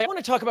I want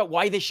to talk about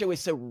why this show is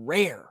so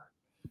rare,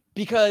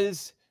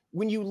 because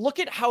when you look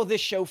at how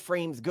this show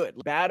frames good,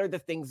 bad are the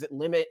things that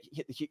limit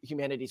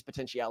humanity's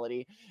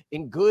potentiality,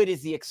 and good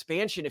is the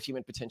expansion of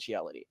human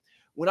potentiality.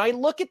 When I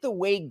look at the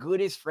way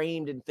good is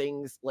framed in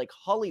things like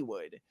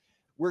Hollywood,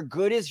 where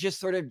good is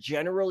just sort of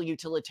general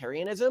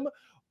utilitarianism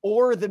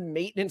or the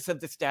maintenance of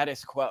the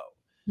status quo.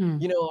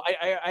 You know,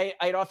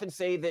 I'd often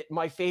say that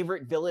my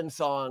favorite villain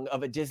song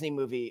of a Disney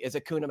movie is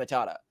Akuna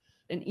Matata.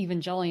 In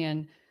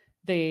Evangelion,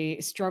 they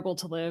struggle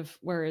to live,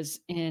 whereas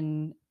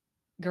in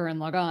Gurren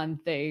Lagann,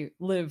 they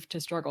live to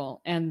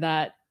struggle. And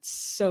that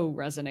so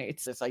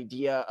resonates. This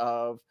idea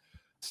of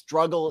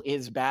struggle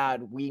is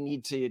bad. We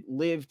need to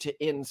live to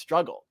end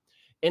struggle.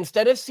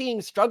 Instead of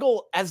seeing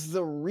struggle as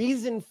the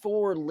reason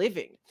for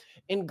living.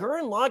 In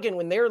Gurren Lagann,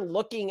 when they're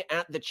looking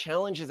at the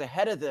challenges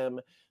ahead of them,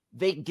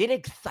 they get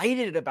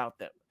excited about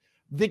them.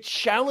 The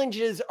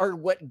challenges are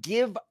what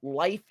give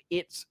life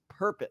its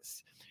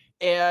purpose.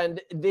 And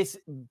this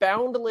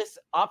boundless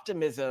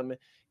optimism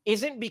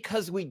isn't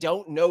because we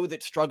don't know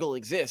that struggle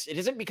exists. It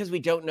isn't because we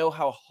don't know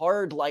how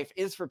hard life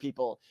is for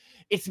people.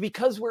 It's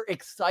because we're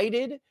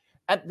excited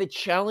at the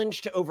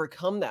challenge to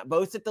overcome that,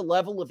 both at the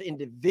level of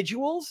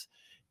individuals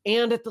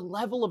and at the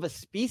level of a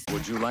species.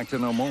 Would you like to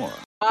know more?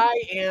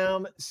 I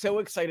am so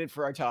excited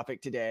for our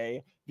topic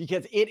today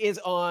because it is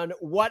on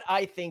what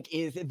I think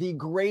is the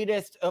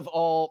greatest of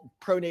all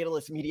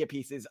pronatalist media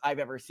pieces I've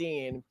ever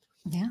seen.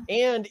 Yeah.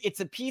 And it's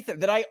a piece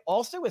that I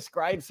also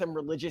ascribe some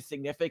religious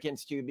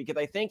significance to, because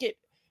I think it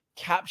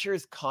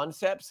captures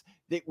concepts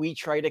that we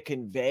try to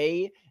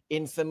convey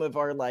in some of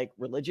our like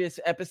religious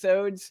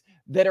episodes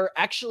that are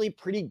actually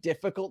pretty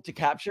difficult to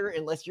capture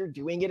unless you're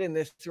doing it in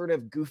this sort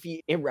of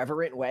goofy,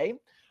 irreverent way.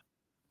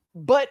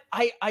 But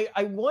I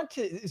want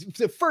to,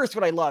 so first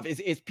what I love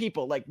is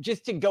people, like,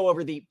 just to go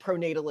over the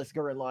pronatalist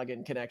Gurren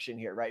Lagann connection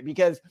here, right?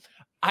 Because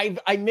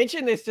I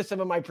mentioned this to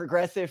some of my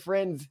progressive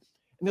friends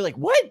and they're like,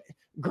 what?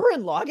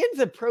 Gurren Lagann's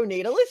a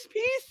pronatalist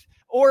piece?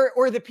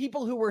 Or the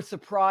people who were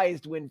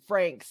surprised when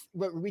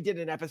we did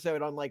an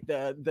episode on like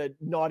the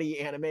naughty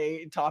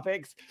anime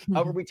topics,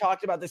 where we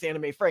talked about this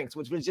anime Franks,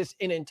 which was just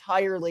an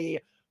entirely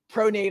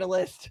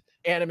pronatalist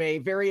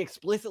anime very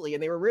explicitly.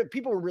 And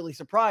people were really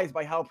surprised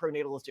by how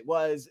pronatalist it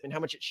was and how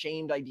much it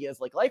shamed ideas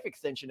like life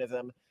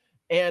extensionism.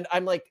 And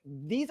I'm like,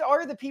 these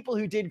are the people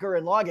who did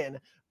Gurren Lagann.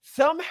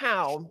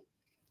 Somehow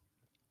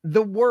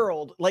the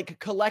world, like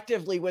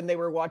collectively when they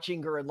were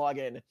watching Gurren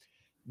Lagann,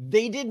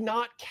 they did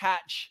not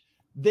catch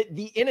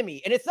the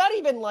enemy. And it's not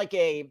even like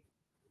an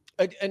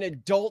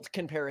adult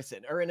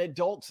comparison or an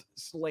adult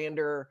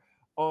slander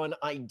on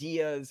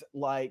ideas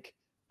like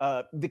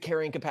the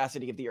carrying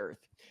capacity of the earth.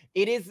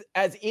 It is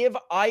as if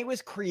I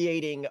was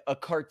creating a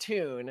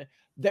cartoon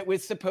that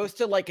was supposed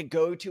to like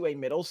go to a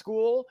middle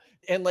school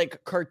and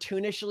like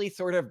cartoonishly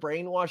sort of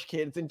brainwash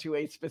kids into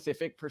a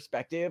specific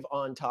perspective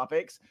on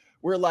topics.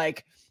 Where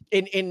like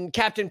in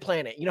Captain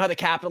Planet, you know how the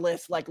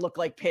capitalists like look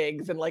like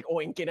pigs and like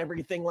oink and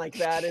everything like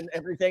that and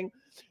everything.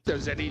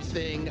 There's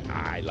anything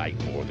I like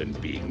more than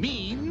being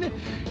mean,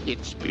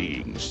 it's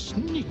being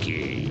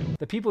sneaky.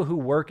 The people who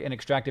work in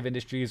extractive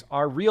industries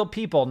are real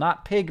people,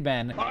 not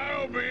pigmen.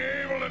 I'll be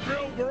able to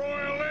drill for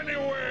oil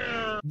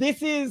anywhere.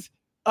 This is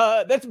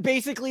that's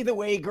basically the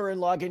way Gurren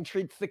Lagann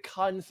treats the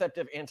concept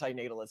of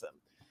anti-natalism.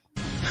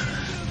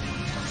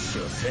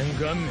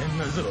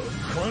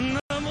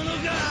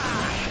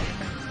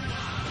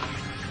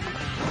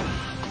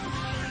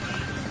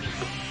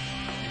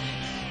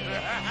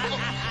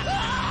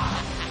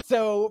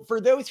 So for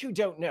those who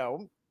don't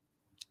know,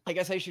 I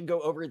guess I should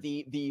go over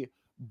the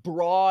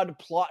broad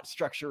plot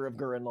structure of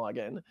Gurren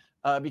Lagann,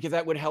 because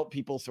that would help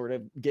people sort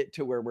of get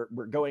to where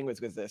we're going with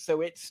this. So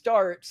it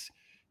starts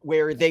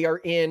where they are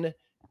in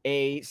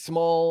a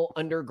small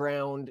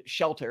underground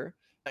shelter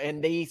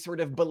and they sort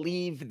of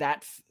believe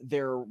that's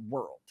their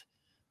world.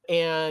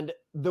 And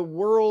the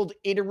world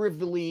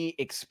iteratively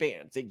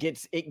expands. It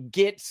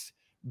gets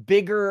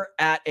bigger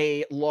at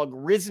a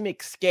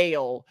logarithmic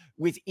scale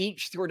with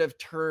each sort of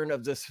turn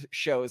of this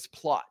show's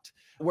plot,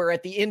 where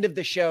at the end of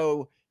the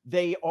show,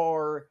 they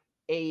are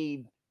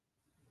a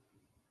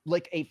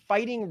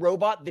fighting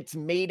robot that's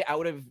made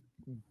out of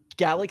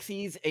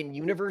galaxies and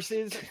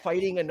universes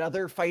fighting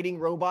another fighting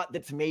robot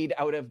that's made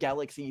out of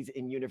galaxies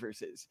and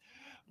universes.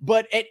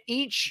 But at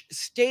each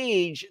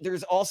stage,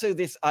 there's also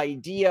this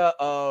idea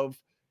of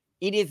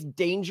it is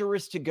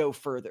dangerous to go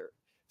further.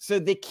 So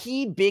the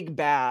key big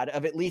bad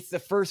of at least the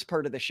first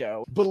part of the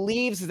show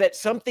believes that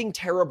something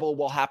terrible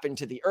will happen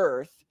to the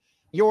Earth.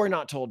 You're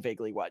not told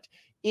vaguely what,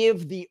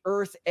 if the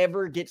Earth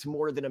ever gets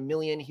more than 1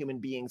 million human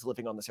beings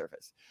living on the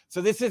surface.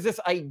 So this is this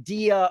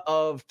idea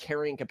of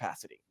carrying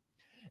capacity.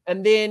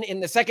 And then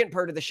in the second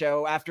part of the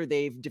show, after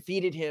they've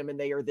defeated him and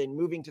they are then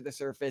moving to the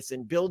surface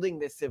and building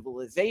this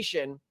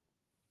civilization,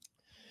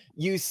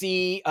 you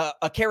see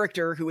a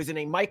character who is in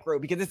a micro,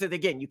 because this is,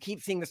 again, you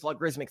keep seeing this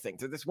logarithmic thing.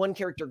 So this one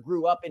character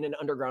grew up in an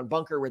underground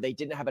bunker where they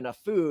didn't have enough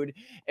food.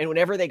 And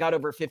whenever they got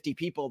over 50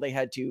 people, they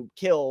had to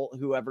kill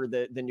whoever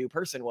the new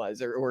person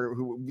was, or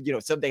who, you know,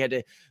 so they had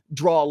to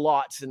draw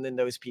lots and then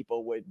those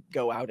people would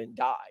go out and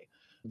die.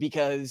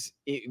 because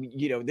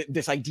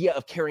this idea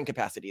of carrying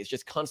capacity is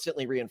just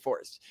constantly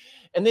reinforced.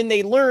 And then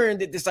they learned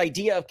that this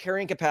idea of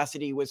carrying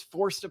capacity was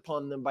forced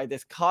upon them by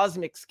this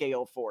cosmic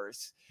scale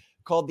force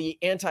called the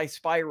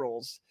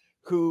anti-spirals,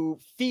 who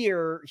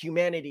fear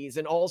humanity's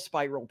and all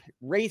spiral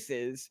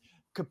races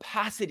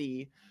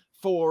capacity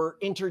for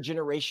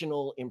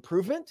intergenerational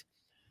improvement,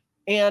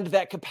 and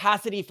that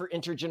capacity for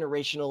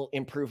intergenerational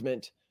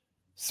improvement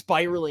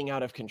spiraling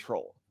out of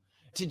control.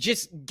 To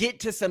just get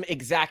to some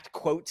exact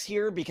quotes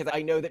here, because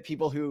I know that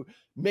people who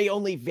may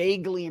only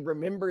vaguely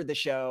remember the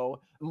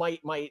show might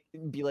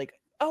be like,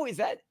 oh, is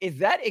that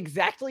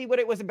exactly what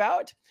it was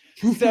about?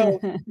 So,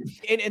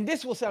 and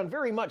this will sound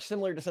very much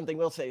similar to something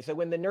we'll say. So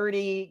when the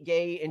nerdy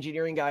gay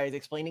engineering guy is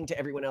explaining to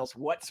everyone else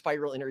what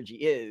spiral energy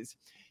is,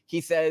 he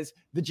says,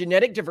 the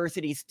genetic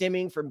diversity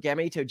stemming from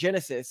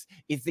gametogenesis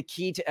is the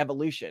key to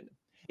evolution.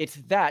 It's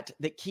that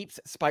keeps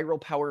spiral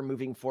power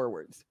moving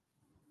forwards.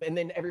 And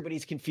then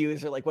everybody's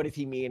confused. They're like, what does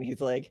he mean?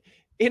 He's like,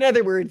 in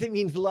other words, it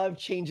means love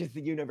changes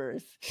the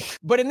universe.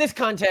 But in this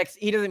context,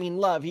 he doesn't mean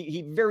love.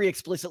 He very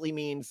explicitly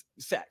means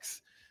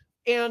sex.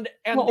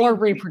 Or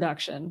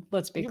reproduction,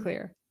 let's be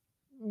clear.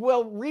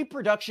 Well,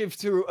 reproductive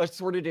through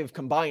assortative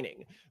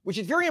combining, which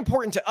is very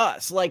important to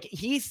us. Like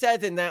he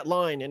says in that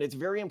line, and it's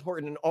very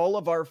important in all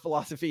of our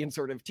philosophy and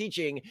sort of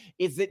teaching,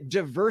 is that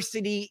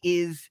diversity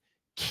is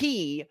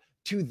key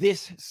to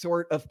this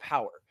sort of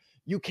power.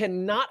 You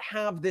cannot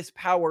have this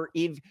power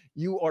if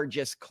you are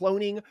just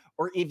cloning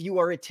or if you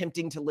are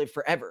attempting to live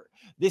forever.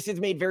 This is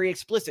made very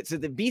explicit. So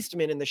the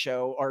beastmen in the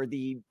show are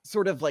the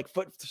sort of like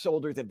foot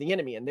soldiers of the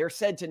enemy, and they're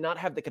said to not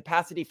have the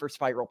capacity for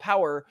spiral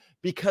power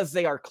because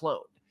they are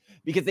cloned,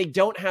 because they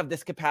don't have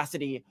this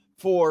capacity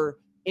for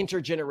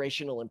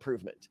intergenerational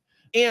improvement.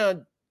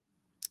 And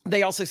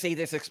they also say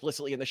this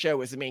explicitly in the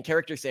show, as the main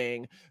character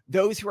saying,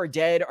 those who are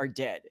dead are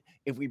dead.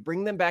 If we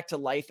bring them back to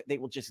life, they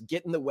will just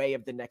get in the way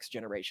of the next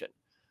generation.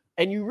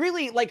 And you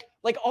really like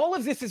all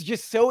of this is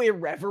just so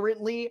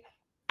irreverently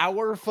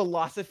our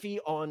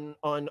philosophy on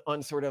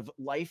sort of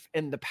life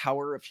and the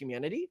power of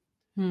humanity.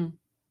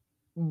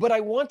 But I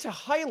want to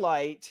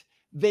highlight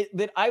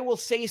that I will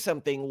say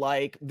something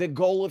like the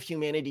goal of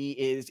humanity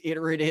is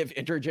iterative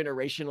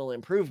intergenerational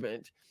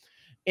improvement.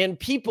 And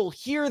people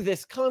hear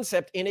this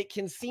concept and it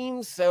can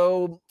seem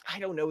so, I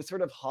don't know,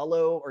 sort of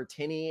hollow or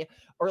tinny,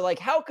 or like,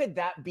 how could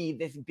that be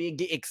this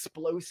big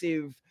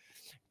explosive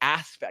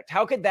aspect?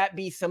 How could that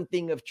be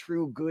something of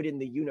true good in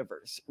the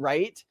universe,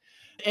 right?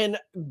 And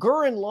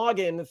Gurren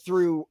Lagann,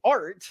 through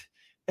art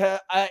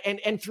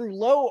and through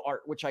low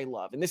art, which I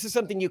love, and this is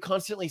something you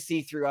constantly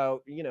see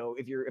throughout,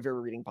 if you're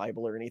ever reading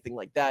Bible or anything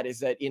like that, is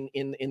that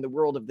in the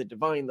world of the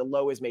divine, the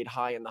low is made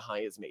high and the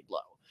high is made low.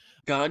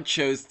 God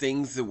chose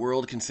things the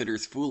world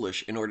considers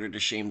foolish in order to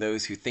shame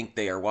those who think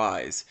they are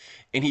wise,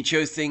 and he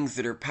chose things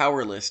that are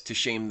powerless to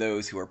shame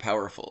those who are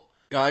powerful.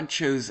 God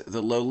chose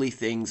the lowly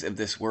things of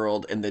this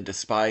world and the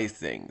despised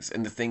things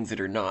and the things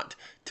that are not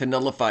to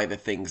nullify the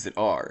things that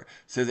are,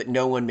 so that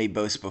no one may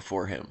boast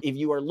before him. If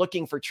you are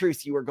looking for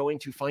truth, you are going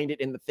to find it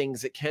in the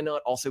things that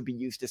cannot also be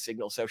used to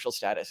signal social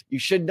status. You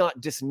should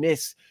not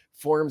dismiss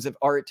forms of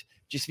art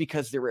just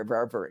because they're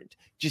irreverent,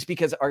 just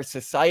because our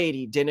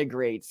society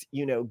denigrates,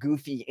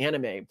 goofy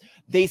anime.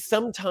 They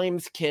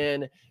sometimes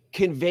can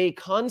convey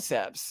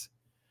concepts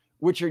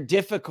which are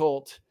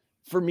difficult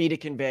for me to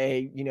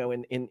convey,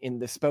 in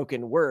the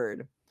spoken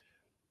word.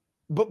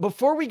 But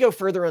before we go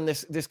further on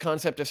this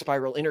concept of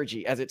spiral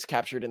energy as it's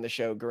captured in the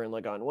show Gurren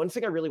Lagann, one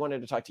thing I really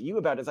wanted to talk to you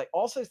about is I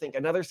also think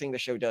another thing the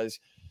show does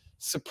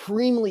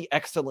supremely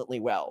excellently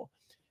well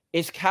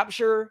is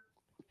capture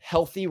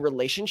healthy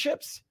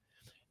relationships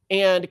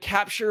and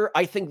capture,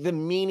 I think, the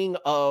meaning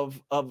of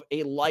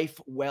a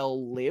life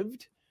well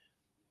lived.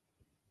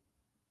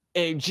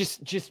 And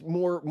just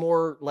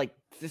more like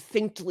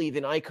succinctly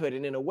than I could,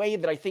 and in a way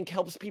that I think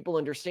helps people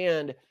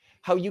understand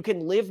how you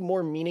can live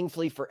more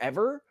meaningfully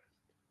forever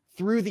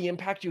through the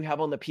impact you have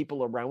on the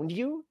people around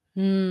you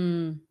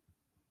than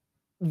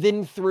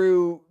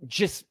through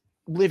just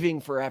living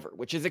forever,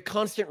 which is a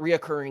constant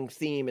reoccurring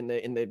theme in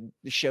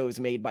the shows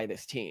made by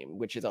this team,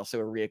 which is also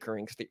a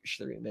reoccurring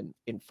theme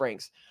in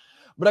Frank's.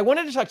 But I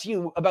wanted to talk to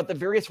you about the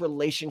various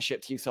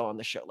relationships you saw on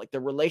the show, like the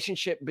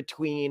relationship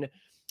between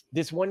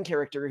this one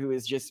character who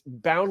is just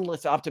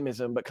boundless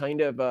optimism, but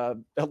kind of a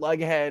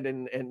lughead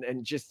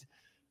and just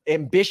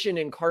ambition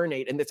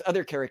incarnate. And this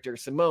other character,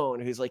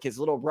 Simone, who's like his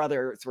little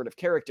brother sort of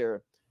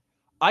character.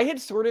 I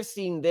had sort of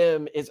seen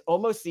them as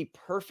almost the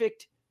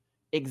perfect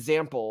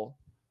example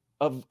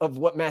of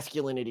what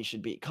masculinity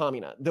should be,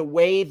 Kamina, the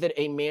way that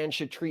a man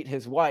should treat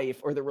his wife,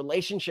 or the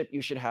relationship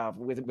you should have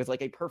with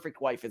like a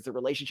perfect wife is the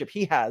relationship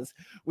he has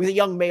with a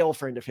young male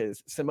friend of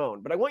his, Simone.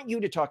 But I want you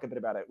to talk a bit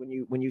about it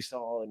when you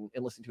saw and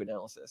listened to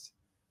analysis.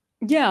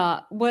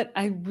 Yeah, what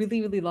I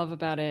really, really love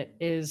about it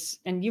is,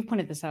 and you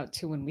pointed this out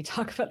too when we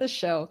talk about the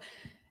show,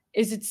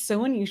 is it's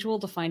so unusual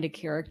to find a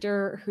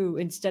character who,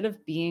 instead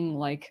of being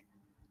like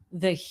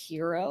the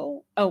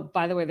hero. Oh,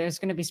 by the way, there's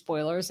going to be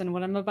spoilers in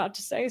what I'm about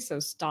to say, so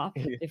stop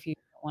if you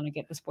don't want to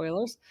get the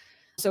spoilers.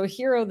 So a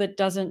hero that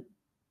doesn't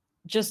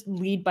just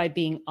lead by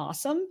being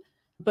awesome,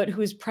 but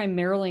who's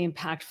primarily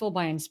impactful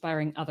by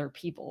inspiring other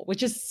people,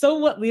 which is so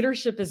what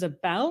leadership is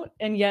about.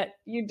 And yet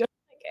you don't,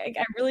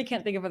 I really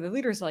can't think of other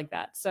leaders like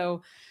that.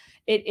 So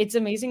it's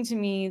amazing to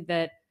me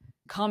that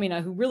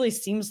Kamina, who really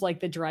seems like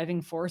the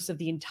driving force of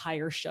the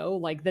entire show,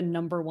 like the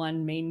number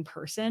one main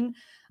person,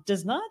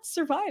 does not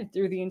survive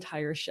through the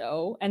entire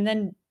show and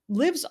then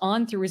lives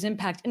on through his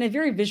impact in a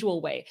very visual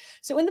way.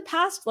 So in the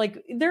past,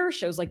 like there are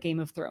shows like Game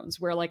of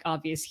Thrones where like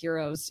obvious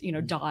heroes,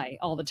 die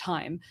all the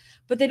time,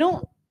 but they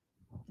don't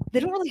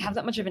really have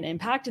that much of an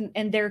impact,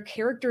 and their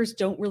characters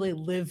don't really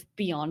live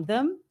beyond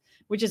them,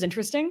 which is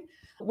interesting.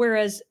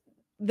 Whereas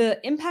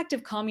the impact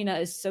of Kamina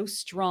is so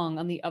strong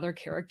on the other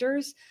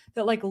characters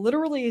that like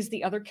literally as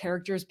the other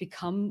characters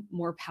become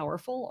more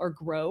powerful or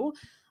grow,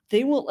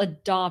 they will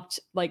adopt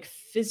like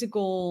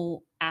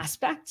physical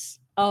aspects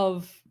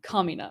of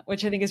Kamina,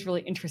 which I think is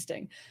really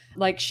interesting.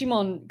 Like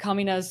Simone,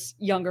 Kamina's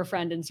younger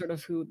friend and sort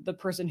of the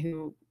person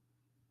who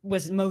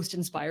was most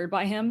inspired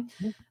by him,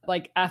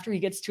 like after he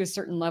gets to a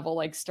certain level,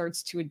 like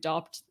starts to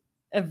adopt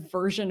a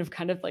version of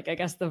kind of like, I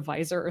guess, the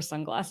visor or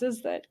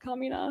sunglasses that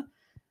Kamina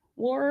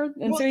wore.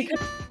 And so he could...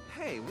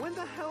 Hey, when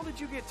the hell did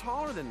you get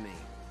taller than me?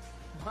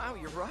 Wow,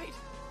 you're right.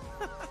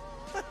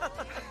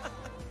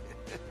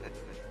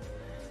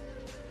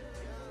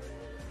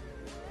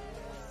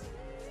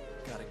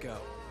 Gotta go.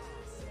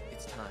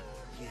 It's time.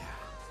 Yeah.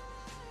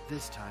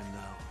 This time,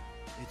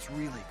 though, it's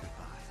really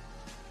goodbye.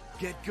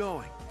 Get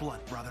going,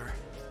 blood brother.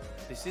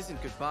 This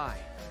isn't goodbye.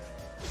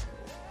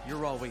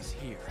 You're always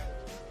here.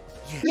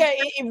 Yeah,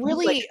 it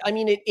really, I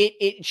mean,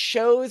 it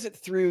shows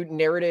through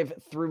narrative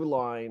through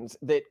lines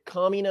that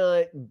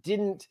Kamina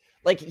didn't,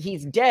 like,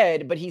 he's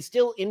dead, but he's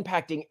still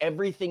impacting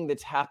everything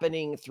that's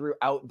happening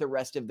throughout the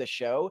rest of the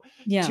show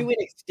to an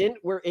extent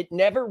where it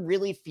never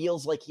really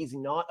feels like he's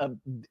not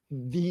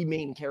the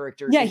main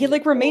character. Yeah, he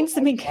like remains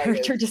the main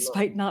character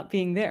despite not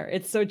being there.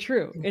 It's so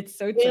true. It's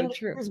so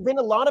true. There's been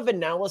a lot of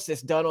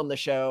analysis done on the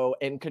show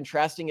and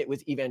contrasting it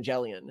with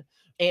Evangelion.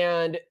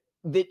 And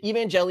that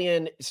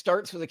Evangelion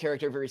starts with a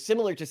character very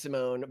similar to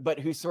Simone, but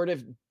who sort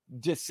of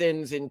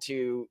descends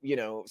into,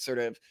 sort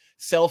of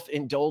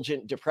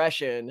self-indulgent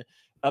depression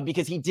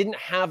because he didn't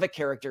have a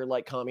character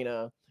like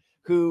Kamina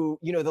who,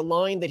 the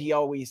line that he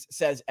always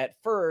says at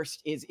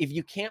first is, if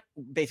you can't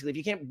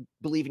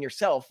believe in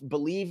yourself,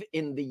 believe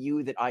in the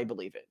you that I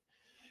believe in.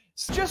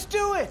 So just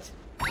do it!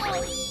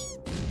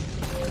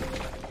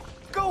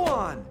 Go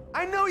on!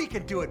 I know you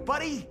can do it,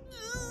 buddy!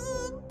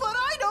 But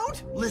I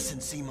don't! Listen,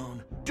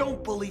 Simone,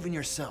 don't believe in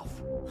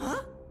yourself.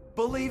 Huh?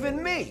 Believe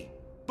in me!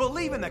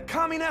 Believe in the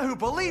Kamina who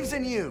believes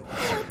in you!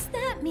 What's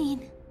that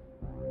mean?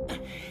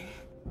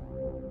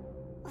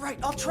 Right,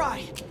 I'll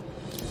try.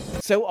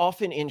 So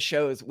often in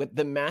shows, what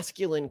the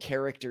masculine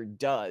character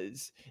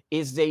does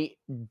is they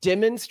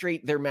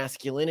demonstrate their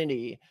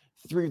masculinity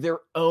through their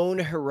own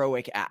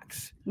heroic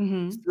acts,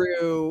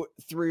 through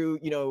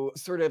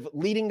sort of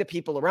leading the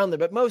people around them,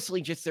 but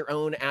mostly just their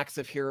own acts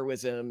of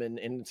heroism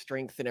and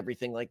strength and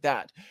everything like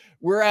that.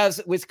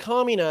 Whereas with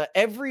Kamina,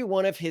 every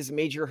one of his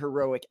major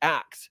heroic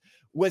acts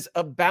was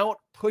about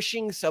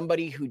pushing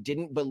somebody who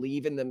didn't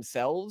believe in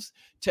themselves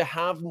to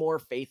have more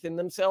faith in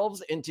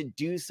themselves and to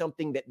do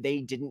something that they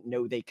didn't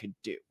know they could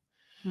do.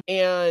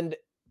 And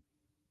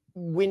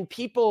when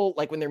people,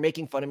 like when they're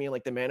making fun of me,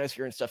 like the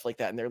manosphere and stuff like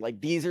that, and they're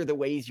like, these are the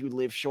ways you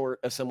live short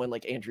of someone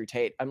like Andrew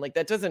Tate, I'm like,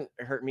 that doesn't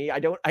hurt me.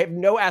 I have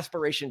no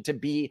aspiration to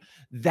be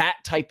that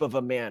type of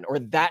a man or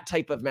that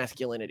type of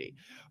masculinity.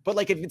 But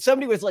like, if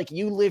somebody was like,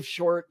 you live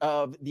short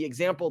of the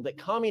example that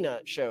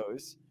Kamina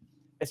shows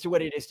as to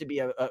what it is to be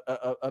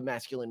a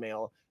masculine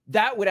male,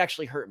 that would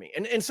actually hurt me.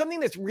 And something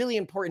that's really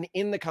important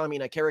in the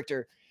Kamina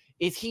character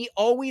is he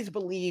always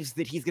believes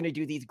that he's going to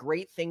do these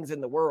great things in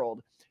the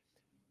world,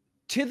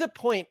 to the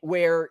point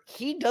where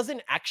he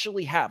doesn't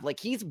actually have, like,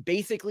 he's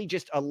basically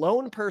just a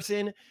lone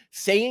person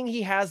saying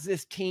he has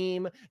this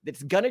team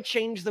that's going to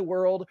change the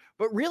world.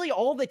 But really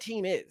all the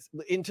team is,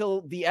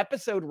 until the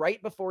episode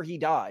right before he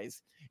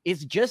dies,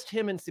 is just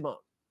him and Simone.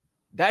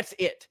 That's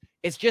it.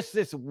 It's just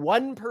this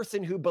one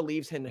person who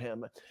believes in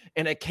him,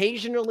 and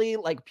occasionally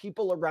like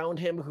people around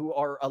him who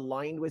are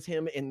aligned with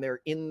him in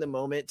their in the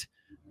moment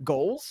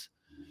goals.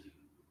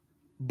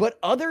 But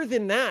other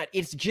than that,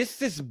 it's just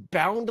this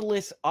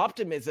boundless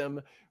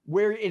optimism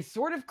where it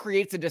sort of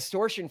creates a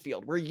distortion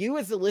field where you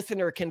as the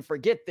listener can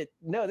forget that,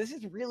 no, this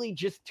is really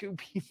just two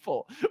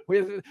people,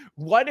 with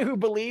one who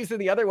believes in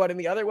the other one and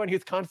the other one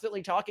who's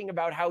constantly talking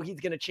about how he's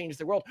going to change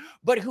the world,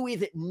 but who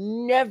is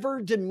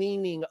never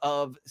demeaning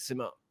of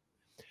Simone.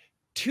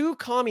 To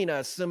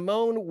Kamina,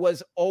 Simone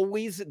was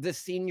always the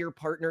senior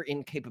partner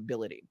in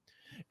capability.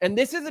 And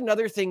this is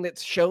another thing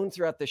that's shown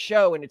throughout the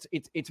show, and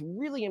it's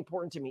really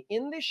important to me.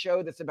 In this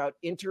show that's about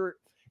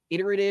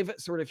iterative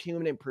sort of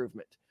human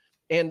improvement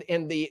and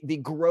the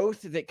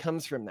growth that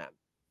comes from that,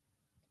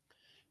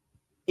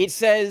 it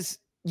says,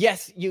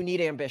 yes, you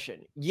need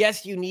ambition.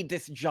 Yes, you need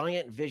this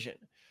giant vision.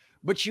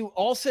 But you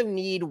also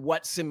need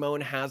what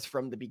Simone has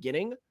from the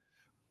beginning,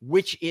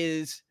 which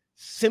is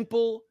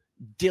simple,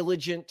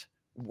 diligent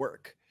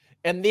work.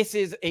 And this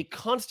is a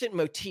constant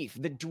motif.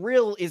 The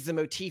drill is the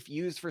motif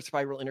used for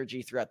spiral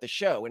energy throughout the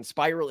show. And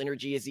spiral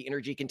energy is the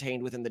energy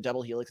contained within the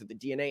double helix of the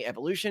DNA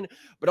evolution,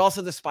 but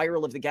also the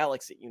spiral of the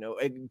galaxy,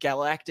 a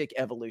galactic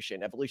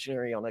evolution,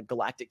 evolutionary on a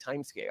galactic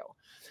timescale.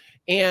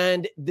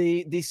 And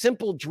the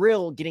simple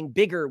drill getting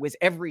bigger with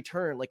every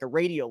turn, like a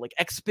radial, like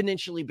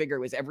exponentially bigger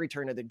with every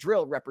turn of the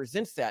drill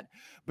represents that.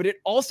 But it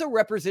also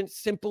represents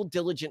simple,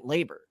 diligent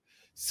labor.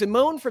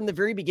 Simone, from the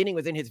very beginning,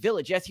 was in his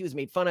village. Yes, he was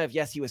made fun of.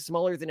 Yes, he was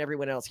smaller than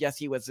everyone else. Yes,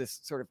 he was this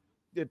sort of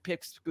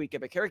pipsqueak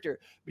of a character,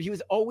 but he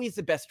was always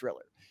the best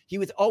driller. He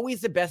was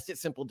always the best at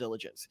simple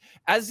diligence.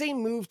 As they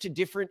move to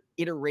different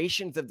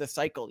iterations of the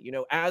cycle,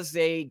 as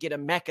they get a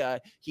mecha,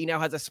 he now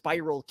has a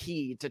spiral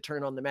key to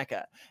turn on the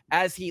mecha.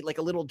 As he, like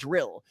a little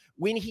drill,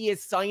 when he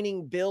is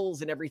signing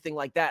bills and everything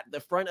like that, the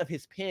front of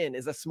his pen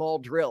is a small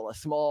drill, a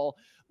small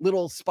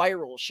little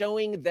spiral,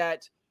 showing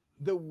that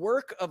the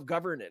work of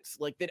governance,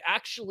 like that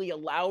actually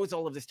allows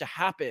all of this to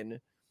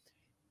happen,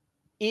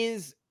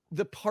 is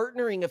the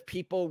partnering of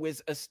people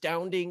with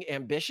astounding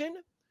ambition,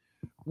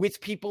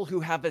 with people who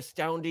have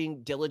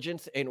astounding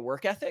diligence and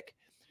work ethic,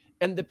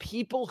 and the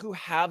people who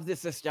have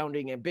this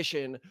astounding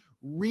ambition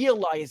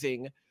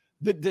realizing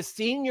that the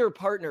senior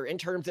partner in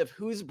terms of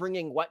who's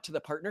bringing what to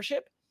the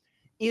partnership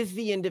is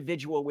the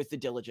individual with the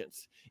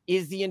diligence,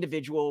 is the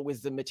individual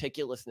with the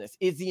meticulousness,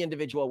 is the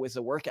individual with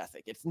the work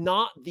ethic. It's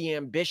not the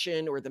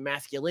ambition or the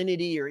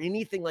masculinity or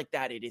anything like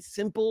that. It is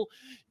simple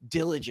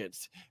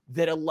diligence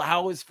that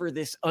allows for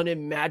this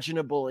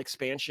unimaginable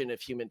expansion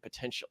of human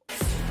potential.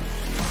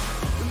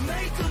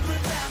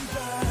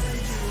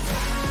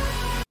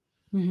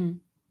 Mm-hmm.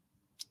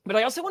 But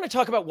I also want to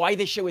talk about why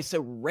this show is so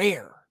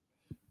rare,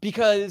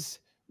 because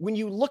when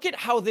you look at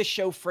how this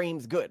show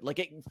frames good, like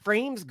it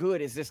frames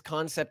good as this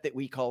concept that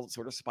we call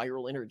sort of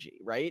spiral energy,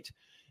 right?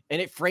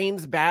 And it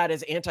frames bad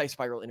as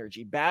anti-spiral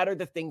energy. Bad are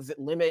the things that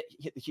limit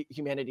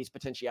humanity's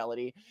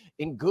potentiality,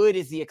 and good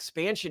is the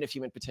expansion of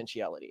human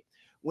potentiality.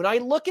 When I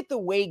look at the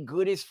way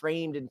good is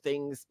framed in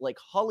things like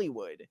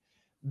Hollywood,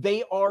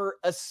 they are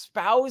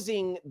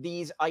espousing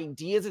these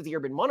ideas of the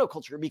urban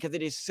monoculture because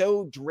it is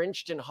so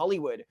drenched in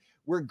Hollywood,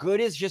 where good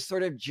is just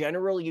sort of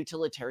general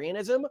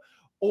utilitarianism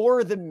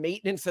or the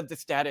maintenance of the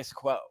status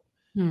quo.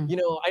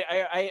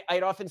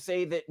 I'd often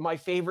say that my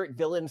favorite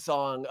villain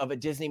song of a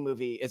Disney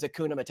movie is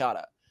Akuna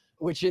Matata,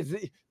 which is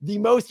the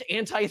most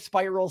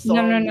anti-spiral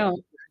song. No.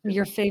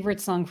 Your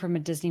favorite song from a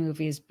Disney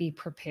movie is Be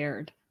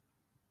Prepared.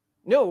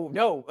 No.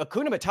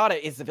 Akuna Matata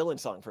is the villain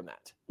song from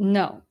that.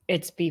 No,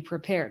 it's Be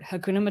Prepared.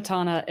 Hakuna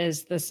Matata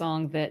is the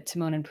song that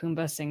Timon and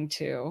Pumbaa sing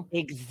to.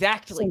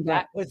 Exactly.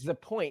 That was the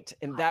point.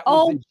 And that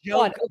was the joke.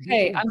 God.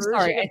 Okay, I'm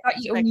sorry. I thought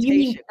you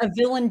mean a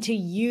villain to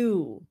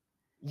you.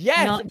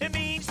 Yes. It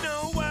means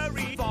no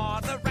worry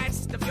for the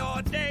rest of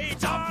your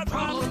days. Our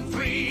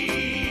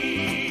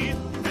problem-free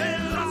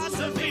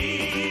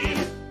philosophy.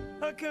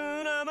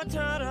 Hakuna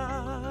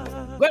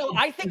Matata. Well,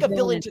 I think a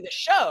villain to the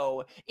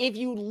show, if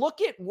you look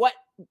at what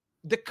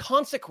the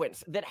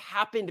consequence that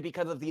happened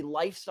because of the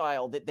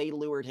lifestyle that they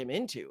lured him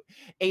into,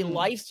 a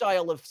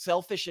lifestyle of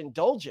selfish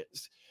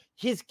indulgence,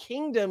 his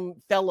kingdom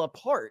fell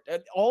apart.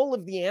 All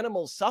of the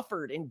animals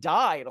suffered and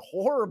died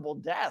horrible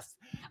deaths.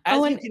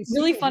 And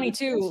really funny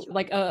too,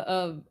 like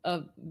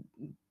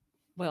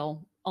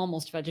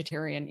almost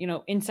vegetarian,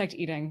 insect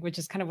eating, which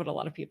is kind of what a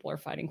lot of people are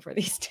fighting for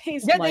these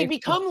days. Yeah, they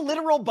become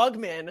literal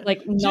bugmen.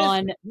 Like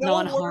no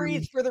non-harm.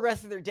 worries for the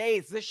rest of their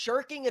days. The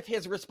shirking of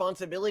his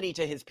responsibility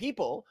to his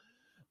people.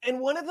 And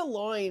one of the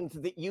lines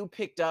that you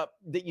picked up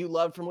that you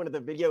loved from one of the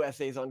video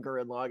essays on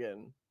Gurren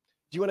Lagann. Do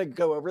you want to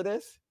go over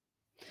this?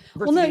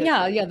 Well,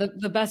 no, yeah.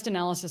 The best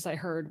analysis I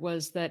heard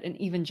was that in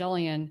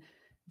Evangelion,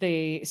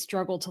 they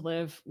struggle to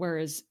live,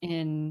 whereas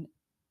in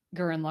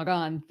Gurren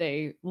Lagann,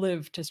 they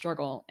live to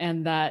struggle.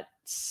 And that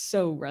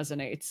so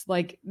resonates.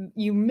 Like,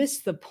 you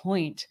miss the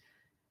point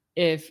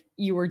if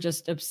you were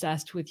just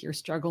obsessed with your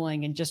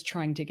struggling and just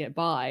trying to get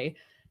by.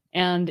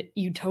 And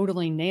you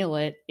totally nail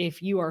it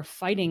if you are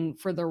fighting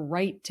for the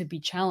right to be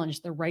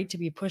challenged, the right to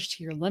be pushed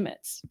to your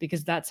limits,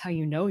 because that's how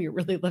you know you're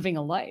really living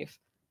a life.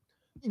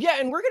 Yeah,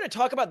 and we're going to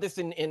talk about this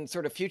in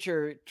sort of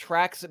future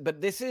tracks, but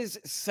this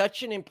is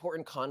such an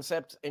important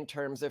concept in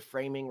terms of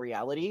framing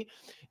reality.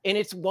 And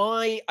it's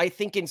why I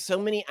think in so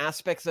many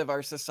aspects of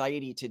our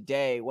society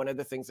today, one of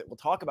the things that we'll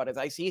talk about is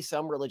I see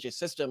some religious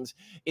systems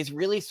is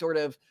really sort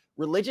of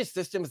religious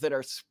systems that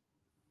are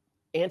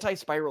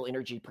anti-spiral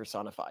energy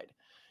personified.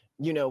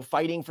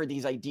 Fighting for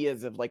these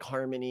ideas of like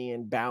harmony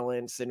and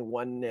balance and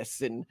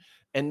oneness, and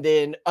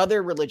then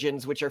other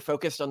religions which are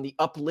focused on the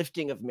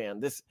uplifting of man,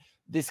 this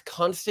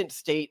constant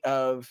state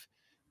of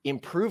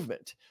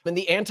improvement. And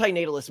the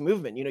anti-natalist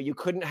movement, you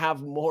couldn't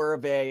have more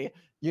of a,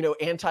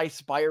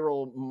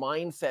 anti-spiral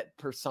mindset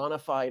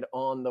personified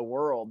on the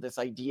world. This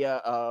idea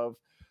of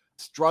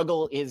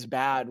struggle is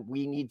bad.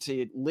 We need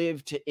to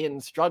live to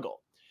end struggle.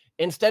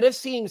 Instead of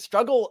seeing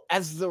struggle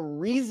as the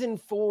reason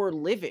for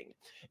living.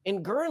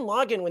 In Gurren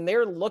Lagann, when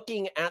they're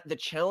looking at the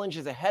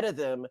challenges ahead of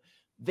them,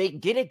 they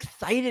get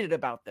excited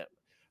about them.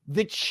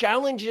 The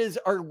challenges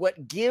are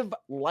what give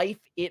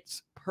life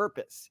its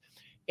purpose.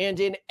 And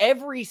in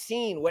every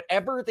scene,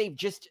 whatever they've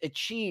just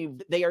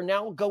achieved, they are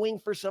now going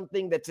for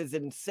something that's as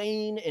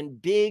insane and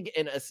big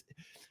and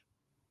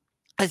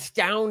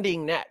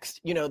astounding next,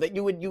 that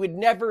you would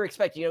never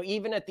expect.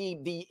 Even at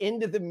the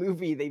end of the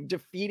movie, they've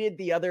defeated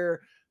the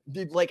other,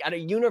 like at a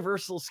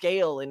universal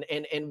scale.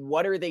 And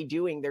what are they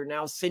doing? They're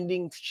now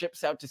sending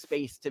ships out to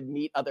space to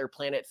meet other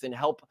planets and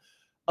help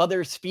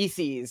other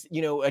species,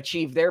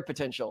 achieve their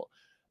potential.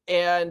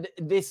 And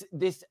this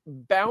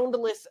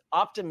boundless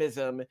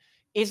optimism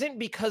isn't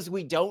because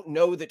we don't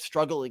know that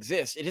struggle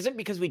exists. It isn't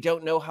because we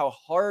don't know how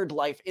hard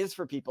life is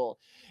for people.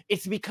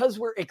 It's because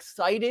we're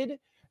excited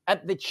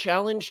at the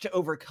challenge to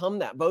overcome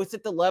that, both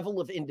at the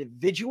level of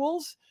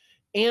individuals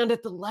and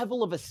at the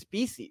level of a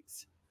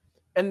species.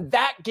 And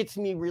that gets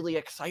me really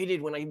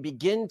excited when I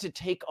begin to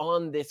take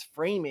on this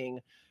framing.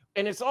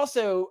 And it's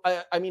also,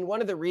 one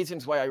of the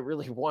reasons why I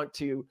really want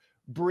to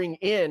bring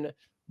in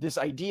this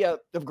idea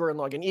of Gurren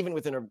Lagann, even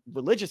within a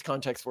religious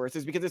context for us,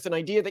 is because it's an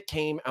idea that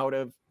came out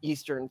of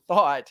Eastern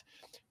thought.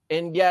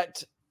 And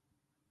yet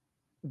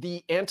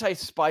the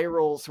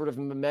anti-spiral sort of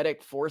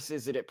mimetic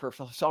forces that it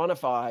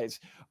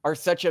personifies are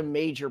such a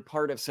major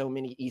part of so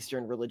many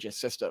Eastern religious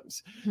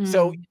systems.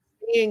 So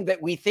saying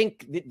that we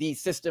think that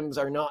these systems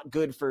are not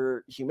good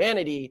for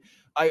humanity,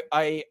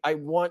 I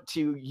want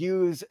to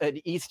use an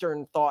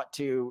Eastern thought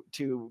to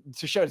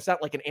show it's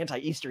not like an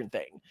anti-Eastern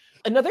thing.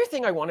 Another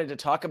thing I wanted to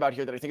talk about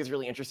here that I think is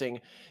really interesting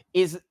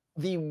is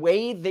the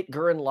way that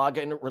Gurren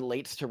Lagann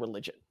relates to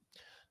religion.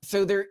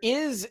 So there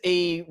is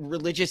a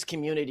religious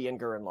community in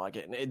Gurren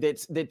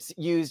Lagann that's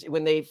used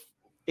when the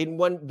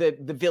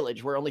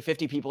village where only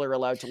 50 people are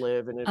allowed to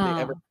live, and if they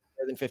ever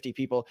more than 50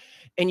 people.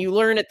 And you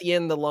learn at the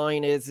end, the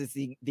line is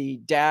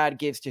the dad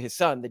gives to his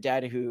son, the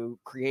dad who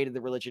created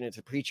the religion as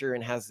a preacher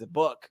and has the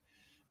book,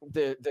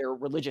 their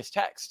religious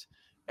text.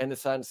 And the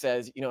son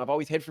says, I've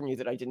always hid from you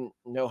that I didn't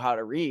know how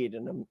to read,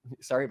 and I'm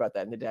sorry about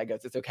that. And the dad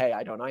goes, it's okay,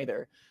 I don't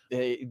either.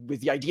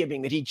 With the idea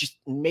being that he just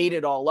made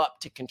it all up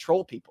to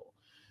control people.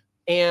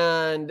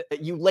 And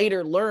you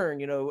later learn,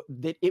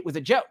 that it was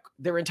a joke.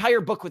 Their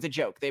entire book was a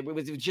joke. It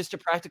was just a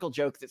practical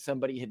joke that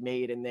somebody had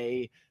made, and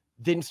they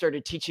then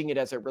started teaching it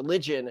as a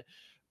religion,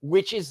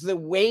 which is the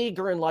way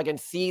Gurren Lagann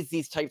sees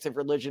these types of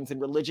religions,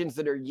 and religions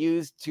that are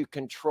used to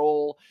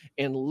control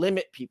and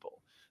limit people.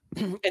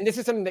 And this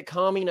is something that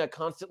Kamina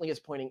constantly is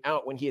pointing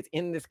out when he is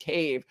in this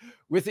cave.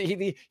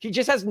 He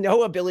just has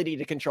no ability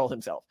to control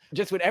himself.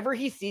 Just whenever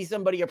he sees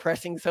somebody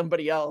oppressing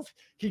somebody else,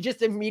 he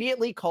just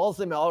immediately calls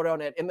them out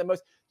on it in the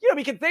most,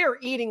 because they are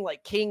eating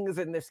like kings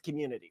in this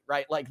community,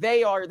 right? Like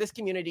this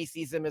community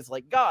sees them as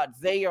like gods.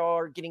 They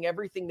are getting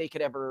everything they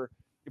could ever,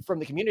 from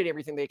the community,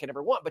 everything they could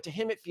ever want. But to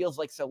him, it feels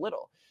like so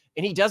little.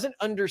 And he doesn't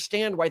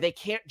understand why they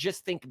can't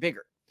just think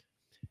bigger.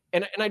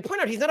 And I'd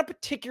point out, he's not a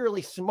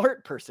particularly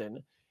smart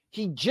person.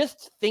 He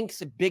just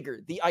thinks bigger.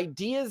 The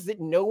ideas that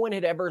no one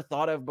had ever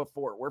thought of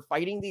before. We're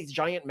fighting these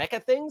giant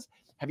mecha things.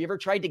 Have you ever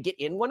tried to get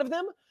in one of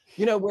them?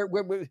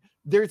 Where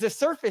there's a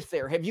surface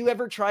there. Have you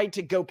ever tried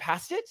to go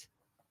past it?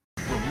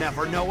 We'll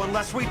never know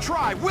unless we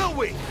try, will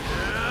we?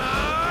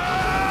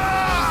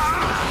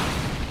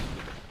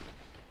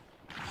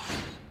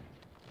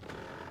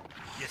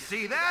 You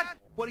see that?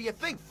 What do you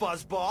think,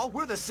 Fuzzball?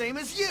 We're the same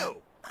as you.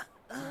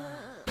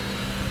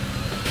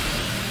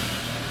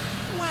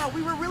 Wow,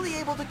 we were really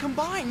able to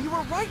combine. You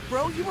were right,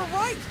 bro. You were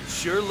right.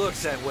 Sure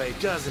looks that way,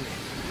 doesn't it?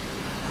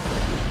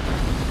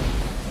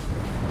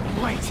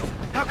 Wait,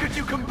 how could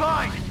you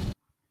combine?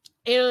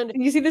 And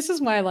you see, this is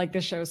why I like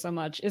this show so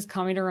much, is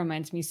Kamina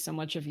reminds me so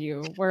much of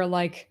you, where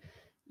like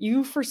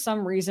you for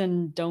some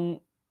reason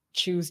don't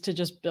choose to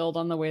just build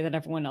on the way that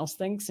everyone else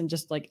thinks and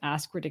just like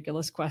ask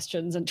ridiculous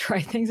questions and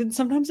try things. And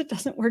sometimes it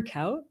doesn't work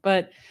out,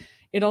 but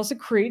it also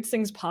creates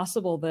things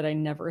possible that I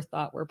never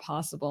thought were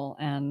possible.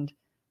 And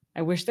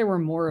I wish there were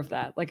more of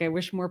that. Like, I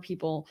wish more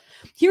people.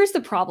 Here's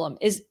the problem: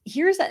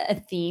 here's a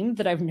theme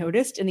that I've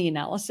noticed in the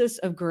analysis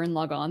of Gurren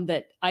Lagann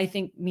that I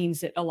think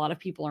means that a lot of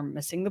people are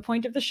missing the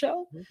point of the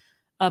show,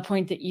 a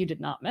point that you did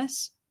not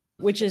miss,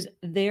 which is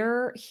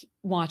they're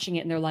watching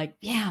it and they're like,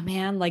 yeah,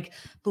 man, like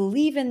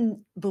believe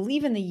in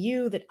the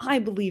you that I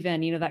believe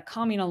in, that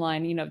Kamina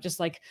line,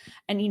 just like,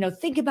 and,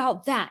 think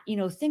about that,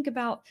 think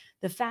about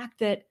the fact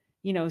that,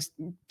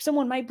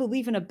 someone might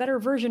believe in a better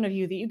version of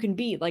you that you can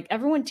be. Like,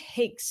 everyone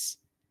takes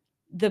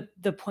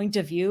the point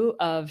of view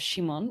of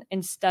Simone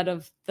instead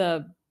of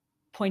the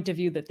point of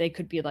view that they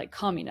could be like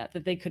Kamina,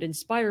 that they could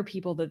inspire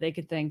people, that they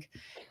could think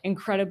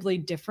incredibly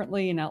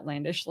differently and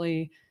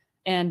outlandishly.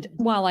 And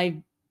while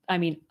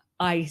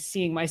I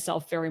seeing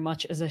myself very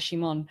much as a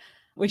Simone,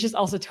 which is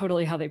also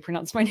totally how they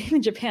pronounce my name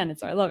in Japan, and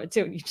so I love it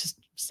too. You just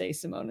say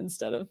Simone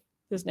instead of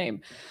his name.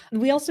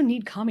 We also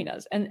need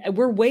Kaminas, and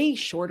we're way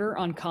shorter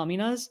on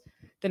Kaminas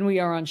than we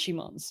are on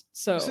Simone's.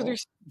 So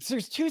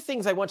there's two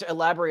things I want to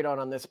elaborate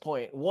on this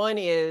point. One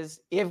is,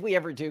 if we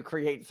ever do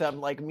create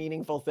some like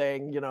meaningful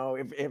thing,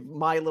 if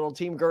my little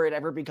Team Gurren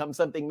ever becomes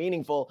something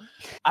meaningful,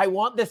 I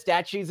want the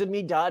statues of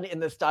me done in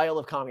the style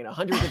of Kamina.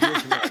 Hundreds of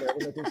years from now, there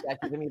will be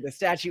statues of me. The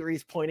statue where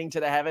he's pointing to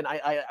the heaven.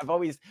 I've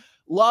always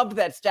loved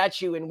that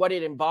statue and what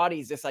it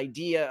embodies, this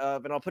idea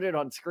of, and I'll put it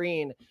on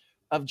screen,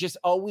 of just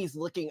always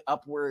looking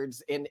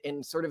upwards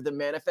in sort of the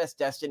manifest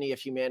destiny of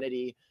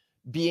humanity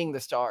being the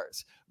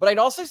stars. But I'd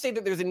also say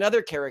that there's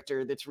another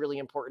character that's really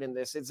important in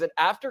this, is that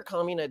after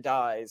Kamina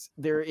dies,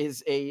 there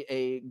is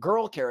a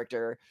girl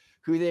character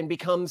who then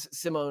becomes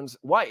Simone's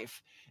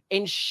wife.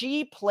 And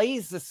she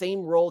plays the same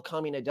role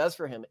Kamina does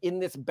for him, in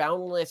this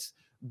boundless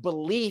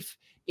belief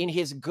in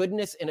his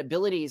goodness and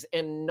abilities,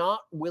 and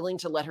not willing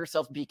to let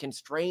herself be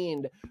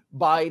constrained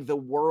by the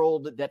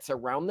world that's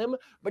around them,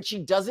 but she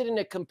does it in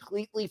a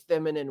completely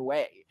feminine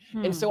way.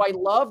 And so I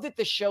love that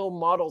the show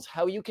models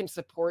how you can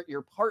support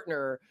your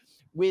partner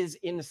with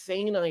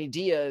insane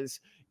ideas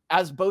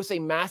as both a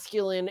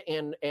masculine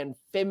and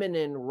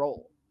feminine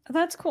role.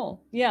 That's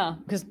cool. Yeah,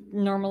 because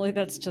normally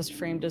that's just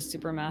framed as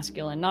super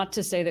masculine. Not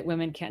to say that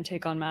women can't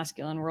take on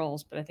masculine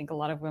roles, but I think a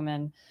lot of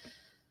women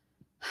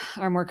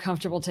are more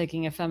comfortable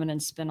taking a feminine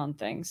spin on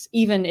things,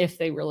 even if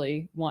they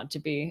really want to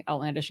be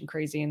outlandish and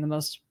crazy and the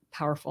most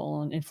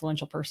powerful and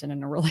influential person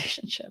in a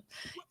relationship.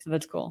 So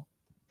that's cool.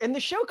 And the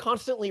show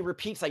constantly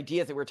repeats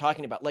ideas that we're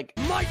talking about, like,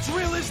 my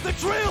drill is the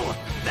drill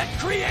that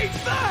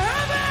creates the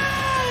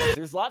heavens!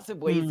 There's lots of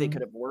ways they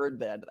could have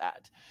worded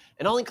that.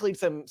 And I'll include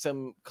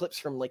some clips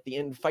from like the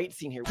end fight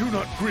scene here. Do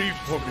not grieve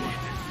for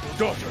me,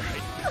 daughter.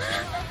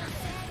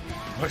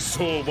 My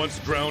soul once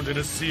drowned in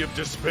a sea of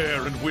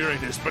despair and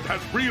weariness, but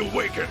has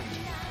reawakened.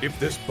 If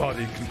this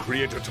body can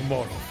create a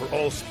tomorrow for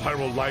all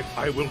spiral life,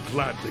 I will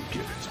gladly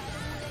give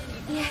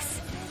it.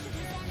 Yes.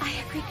 I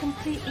agree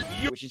completely.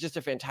 Which is just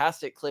a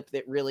fantastic clip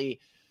that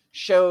really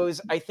shows,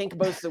 I think,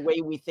 both the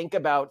way we think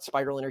about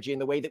spiral energy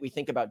and the way that we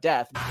think about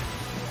death.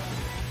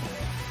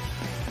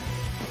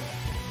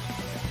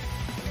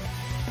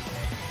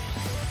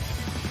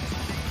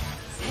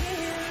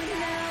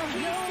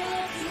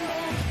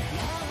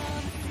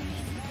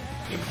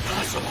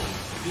 Impossible.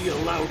 He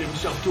allowed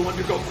himself to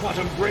undergo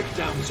quantum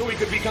breakdown so he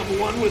could become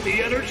one with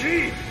the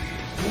energy?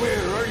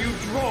 Where are you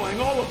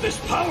drawing all of this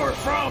power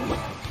from?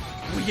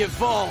 We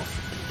evolve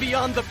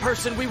beyond the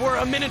person we were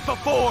a minute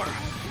before.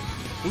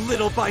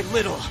 Little by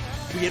little,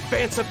 we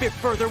advance a bit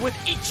further with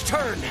each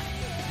turn.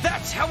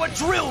 That's how a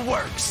drill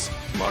works.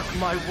 Mark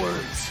my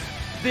words.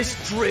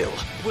 This drill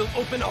will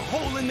open a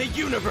hole in the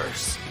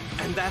universe.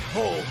 And that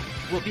hole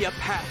will be a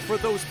path for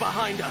those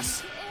behind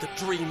us. The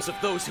dreams of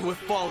those who have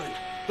fallen.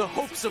 The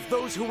hopes of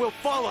those who will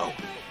follow.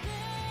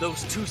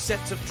 Those two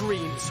sets of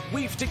dreams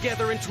weave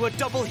together into a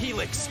double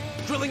helix,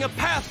 drilling a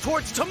path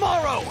towards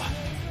tomorrow.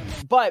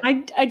 But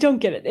I don't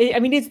get it. I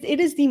mean, it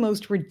is the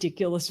most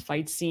ridiculous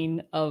fight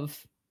scene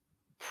of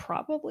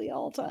probably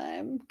all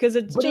time, because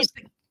it's just.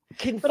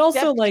 But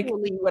also, like,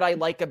 what I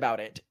like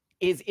about it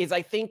is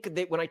I think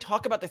that when I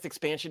talk about this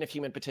expansion of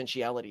human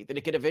potentiality, that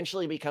it could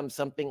eventually become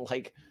something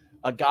like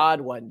a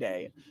god one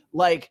day.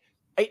 Like,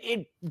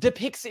 it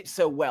depicts it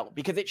so well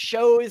because it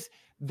shows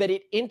that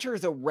it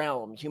enters a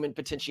realm, human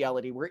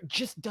potentiality, where it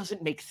just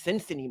doesn't make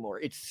sense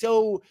anymore. It's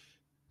so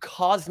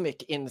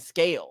cosmic in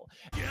scale.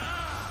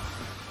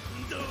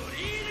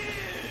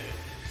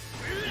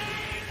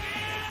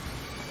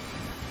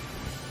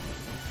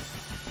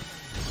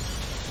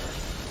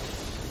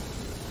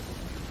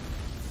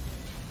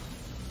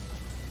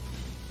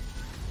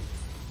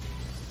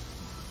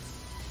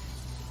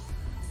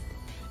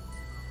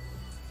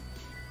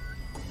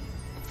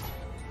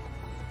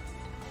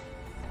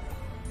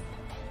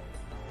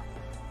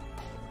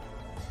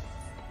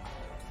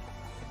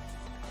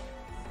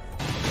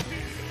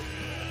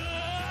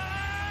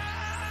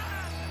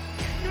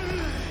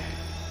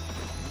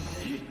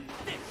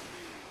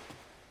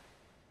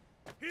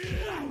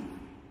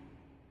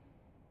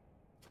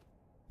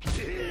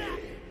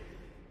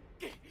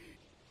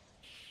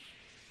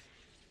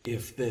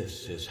 If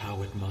this is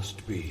how it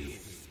must be,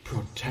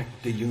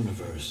 protect the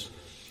universe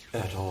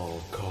at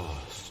all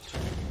cost.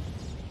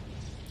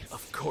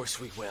 Of course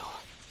we will.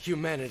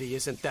 Humanity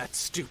isn't that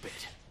stupid.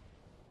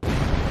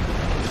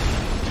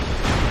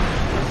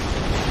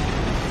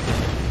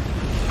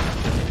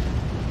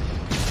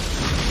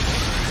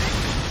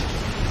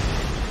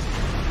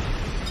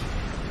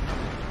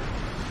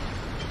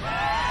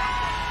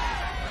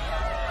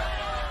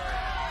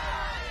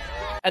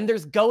 And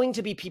there's going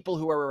to be people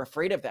who are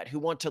afraid of that, who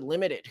want to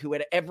limit it, who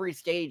at every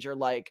stage are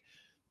like,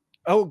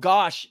 oh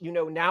gosh,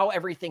 now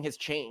everything has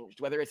changed,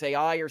 whether it's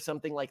AI or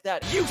something like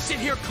that. You sit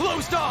here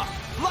closed off,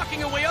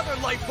 locking away other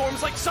life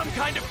forms like some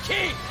kind of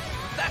king.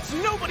 That's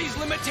nobody's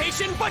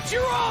limitation but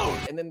your own.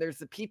 And then there's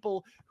the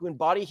people who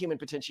embody human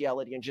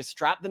potentiality and just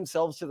strap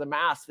themselves to the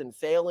mast and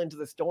sail into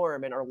the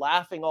storm and are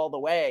laughing all the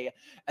way.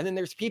 And then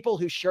there's people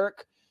who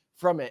shirk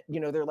from it.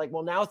 They're like,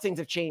 well, now things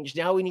have changed.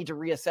 Now we need to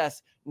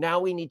reassess. Now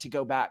we need to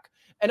go back.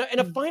 And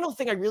a final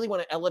thing I really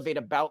want to elevate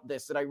about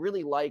this that I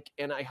really like,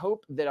 and I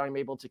hope that I'm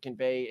able to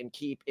convey and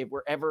keep if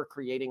we're ever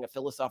creating a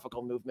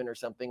philosophical movement or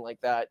something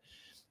like that,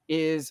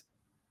 is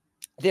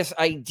this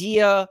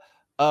idea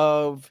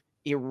of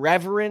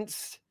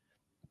irreverence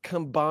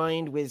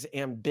combined with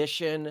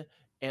ambition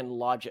and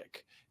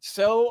logic.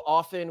 So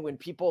often when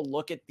people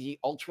look at the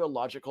ultra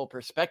logical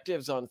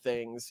perspectives on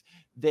things,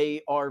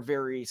 they are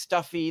very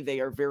stuffy,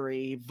 they are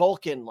very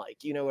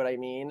Vulcan-like, you know what I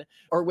mean?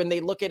 Or when they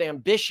look at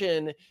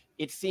ambition,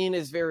 it's seen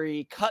as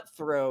very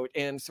cutthroat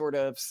and sort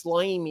of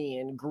slimy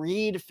and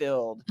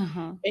greed-filled.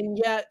 And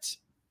yet,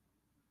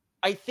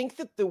 I think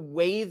that the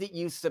way that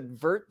you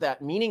subvert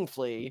that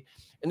meaningfully,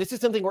 and this is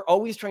something we're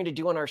always trying to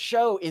do on our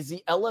show, is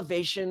the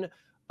elevation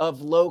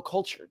of low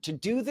culture. To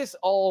do this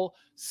all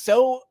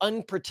so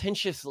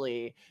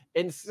unpretentiously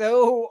and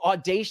so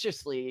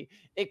audaciously,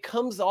 it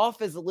comes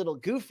off as a little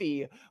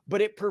goofy,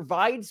 but it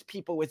provides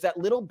people with that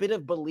little bit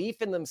of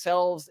belief in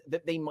themselves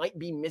that they might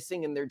be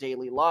missing in their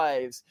daily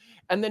lives.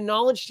 And the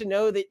knowledge to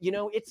know that, you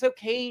know, it's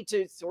okay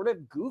to sort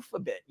of goof a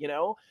bit, you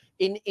know,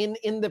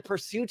 in the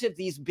pursuit of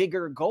these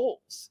bigger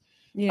goals.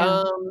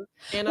 Yeah.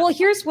 Well,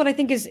 here's what I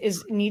think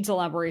is needs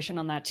elaboration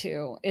on that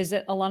too, is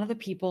that a lot of the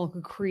people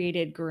who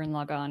created Gurren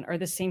Lagann are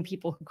the same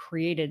people who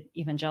created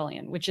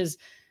Evangelion, which is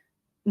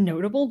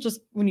notable just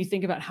when you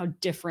think about how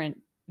different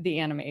the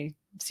anime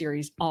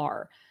series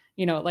are.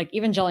 You know, like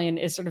Evangelion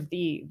is sort of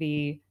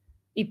the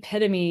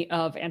epitome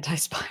of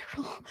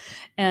anti-spiral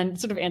and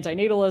sort of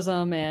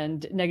anti-natalism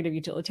and negative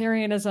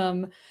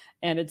utilitarianism.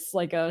 And it's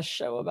like a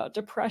show about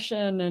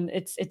depression, and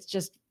it's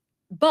just,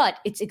 but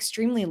it's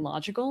extremely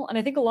logical. And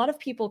I think a lot of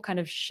people kind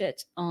of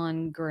shit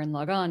on Gurren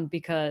Lagann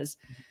because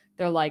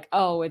they're like,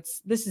 oh,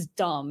 this is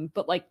dumb,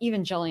 but like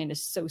Evangelion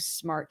is so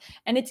smart.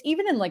 And it's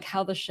even in like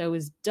how the show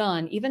is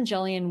done.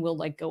 Evangelion will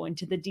like go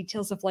into the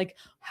details of like,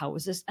 how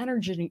is this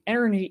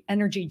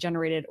energy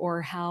generated,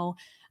 or how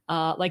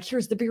like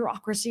here's the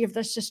bureaucracy of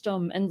the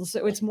system. And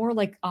so it's more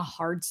like a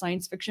hard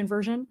science fiction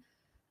version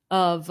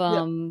of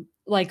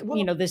like, well,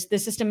 you know, this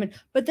system.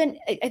 But then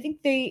I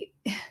think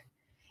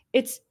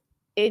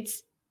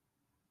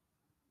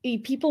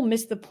people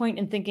miss the point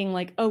in thinking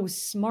like, oh,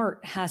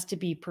 smart has to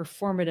be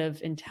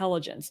performative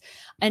intelligence.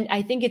 And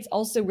I think it's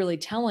also really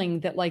telling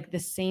that like the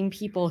same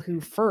people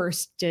who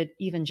first did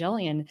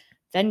Evangelion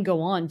then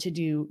go on to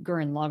do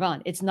Gurren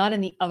Lagann. It's not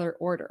in the other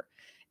order.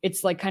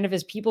 It's like kind of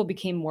as people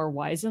became more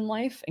wise in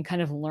life and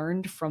kind of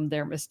learned from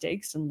their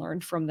mistakes and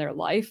learned from their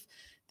life,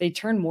 they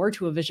turned more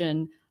to a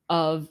vision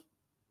of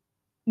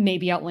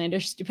maybe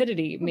outlandish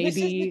stupidity, maybe this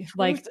is the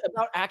like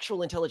about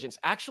actual intelligence.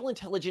 Actual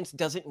intelligence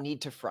doesn't need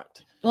to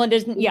front. Well, it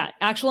doesn't. Yeah,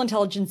 actual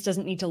intelligence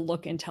doesn't need to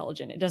look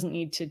intelligent. It doesn't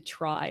need to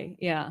try.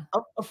 Yeah.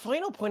 A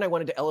final point I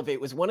wanted to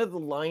elevate was one of the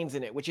lines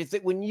in it, which is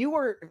that when you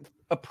are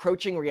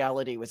approaching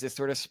reality with this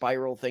sort of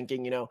spiral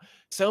thinking, you know,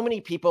 so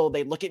many people,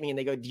 they look at me and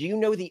they go, do you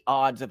know the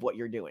odds of what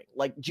you're doing?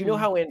 Like, do you know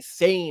how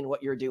insane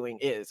what you're doing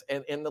is?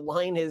 And the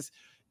line is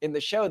in the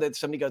show that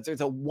somebody goes,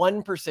 there's a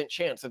 1%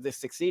 chance of this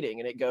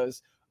succeeding. And it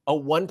goes, a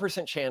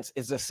 1% chance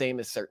is the same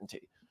as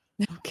certainty.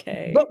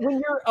 Okay. But when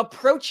you're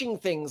approaching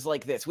things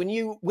like this, when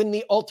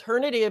the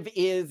alternative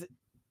is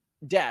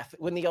death,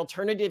 when the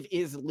alternative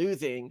is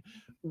losing,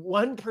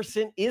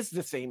 1% is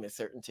the same as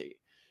certainty.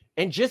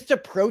 And just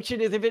approach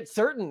it as if it's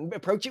certain.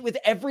 Approach it with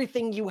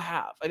everything you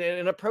have,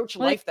 and approach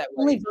life that way.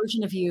 The only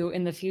version of you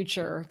in the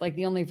future, like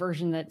the only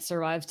version that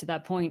survives to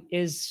that point,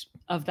 is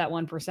of that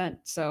 1%.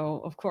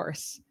 So of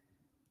course.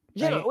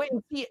 Yeah, right?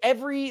 And see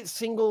every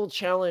single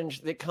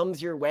challenge that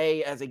comes your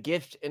way as a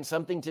gift and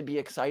something to be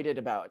excited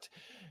about.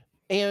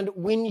 And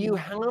when you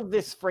have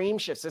this frame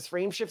shift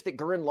that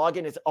Gurren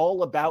Lagann is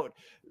all about,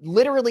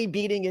 literally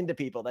beating into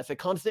people. That's a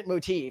constant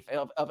motif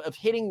of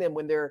hitting them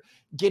when they're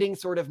getting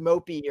sort of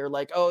mopey or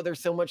like, oh, there's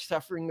so much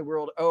suffering in the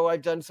world. Oh,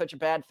 I've done such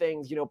bad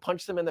things. You know,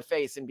 punch them in the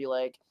face and be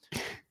like,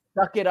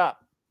 suck it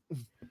up.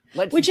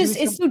 Which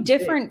is so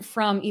different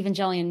from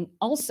Evangelion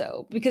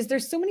also, because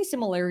there's so many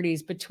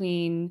similarities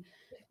between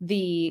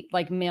the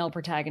like male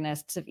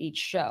protagonists of each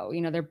show.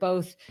 You know, they're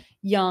both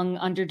young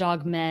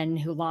underdog men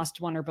who lost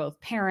one or both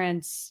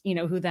parents, you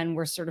know, who then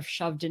were sort of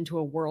shoved into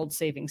a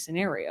world-saving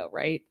scenario,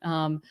 right?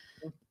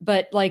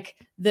 But like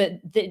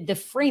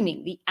the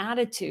framing, the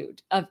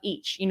attitude of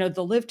each, you know,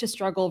 the live to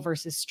struggle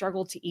versus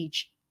struggle to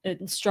each,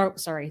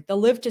 the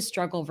live to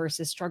struggle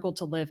versus struggle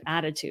to live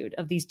attitude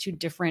of these two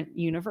different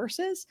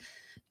universes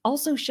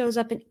also shows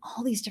up in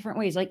all these different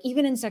ways, like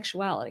even in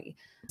sexuality.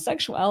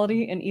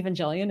 Sexuality in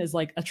Evangelion is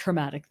like a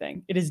traumatic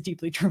thing. It is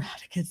deeply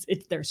traumatic.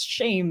 There's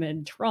shame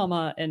and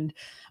trauma and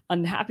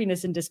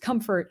unhappiness and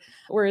discomfort.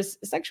 Whereas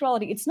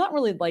sexuality, it's not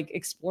really like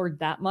explored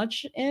that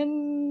much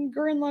in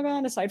Gurren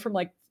Lagann, aside from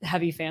like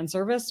heavy fan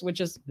service,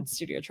 which is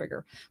Studio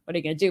Trigger. What are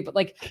you gonna do? But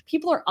like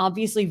people are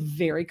obviously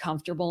very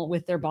comfortable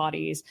with their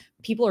bodies.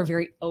 People are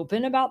very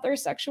open about their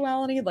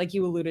sexuality. Like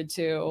you alluded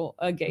to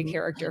a gay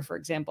character, for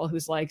example,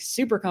 who's like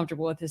super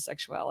comfortable with his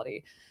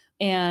sexuality.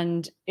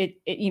 And it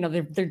you know,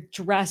 they're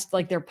dressed,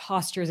 like their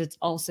postures, it's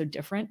also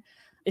different.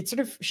 It sort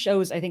of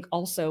shows, I think,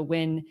 also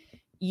when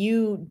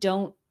you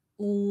don't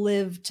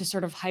live to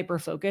sort of hyper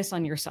focus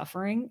on your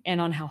suffering and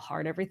on how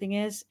hard everything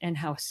is and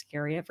how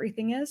scary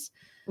everything is.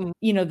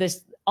 You know,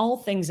 this all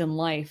things in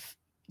life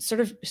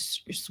sort of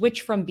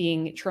switch from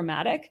being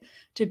traumatic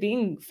to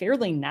being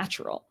fairly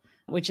natural,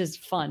 which is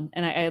fun.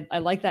 And I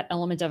like that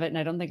element of it. And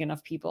I don't think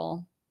enough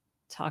people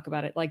talk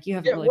about it. Like you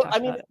haven't really talked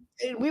about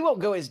it. We won't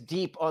go as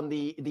deep on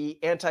the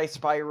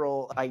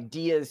anti-spiral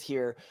ideas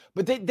here,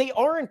 but they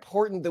are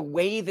important the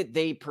way that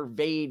they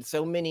pervade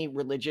so many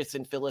religious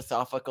and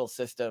philosophical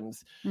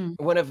systems.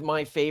 One of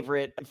my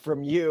favorite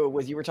from you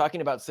was you were talking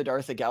about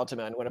Siddhartha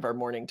Gautama in one of our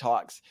morning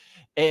talks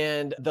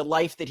and the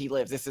life that he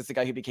lives. This is the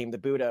guy who became the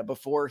Buddha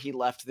before he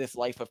left this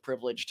life of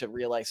privilege to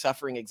realize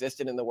suffering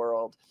existed in the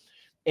world.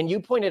 And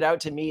you pointed out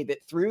to me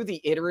that through the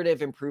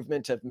iterative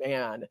improvement of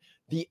man,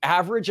 the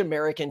average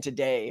American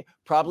today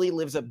probably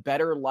lives a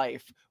better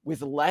life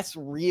with less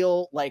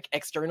real, like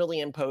externally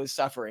imposed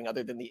suffering,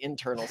 other than the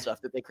internal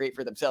stuff that they create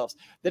for themselves,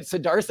 that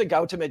Siddhartha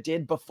Gautama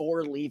did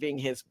before leaving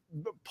his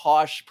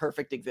posh,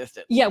 perfect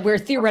existence. Yeah, where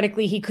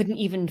theoretically he couldn't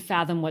even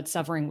fathom what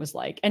suffering was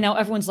like. And now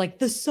everyone's like,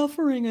 the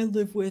suffering I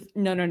live with.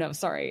 No,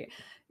 sorry.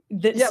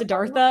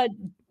 Siddhartha,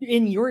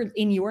 in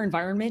your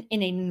environment,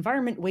 in an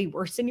environment way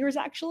worse than yours,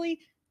 actually,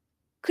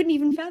 couldn't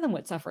even fathom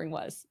what suffering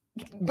was.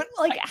 But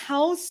like,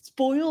 how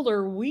spoiled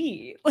are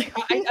we? Like,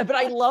 but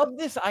I love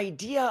this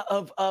idea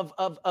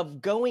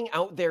of going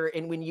out there,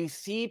 and when you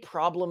see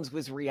problems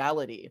with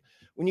reality,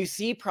 when you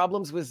see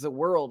problems with the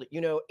world, you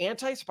know,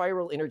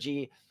 anti-spiral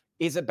energy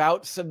is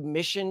about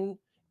submission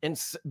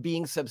and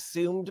being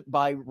subsumed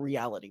by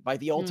reality, by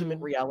the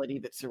ultimate reality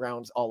that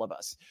surrounds all of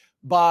us,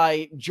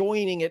 by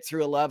joining it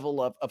through a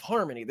level of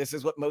harmony. This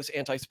is what most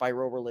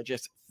anti-spiral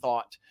religious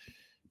thought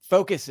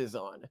focuses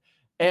on.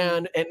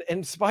 And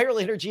spiral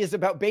energy is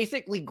about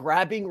basically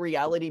grabbing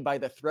reality by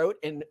the throat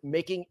and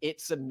making it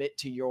submit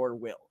to your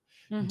will.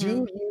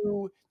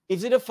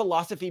 Is it a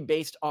philosophy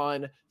based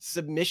on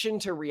submission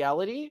to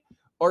reality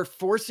or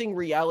forcing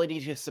reality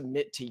to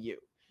submit to you?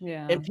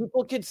 Yeah. And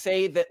people could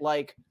say that,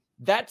 like,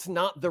 that's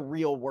not the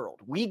real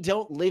world. We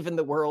don't live in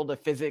the world of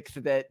physics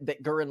that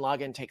Gurren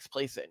Lagann takes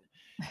place in.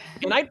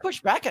 And I'd push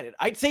back at it.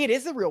 I'd say it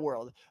is the real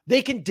world.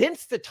 They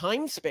condense the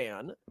time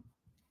span.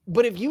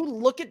 But if you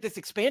look at this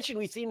expansion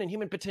we've seen in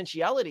human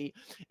potentiality,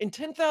 in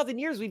 10,000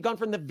 years, we've gone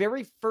from the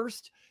very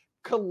first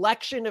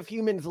collection of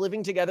humans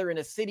living together in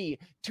a city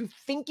to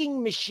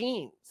thinking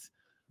machines.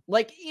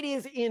 Like, it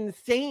is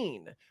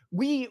insane.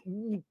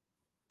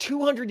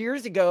 200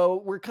 years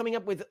ago, we're coming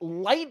up with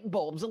light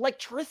bulbs,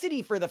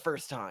 electricity for the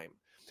first time.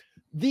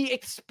 The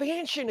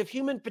expansion of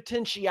human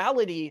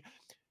potentiality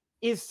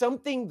is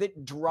something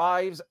that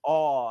drives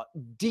awe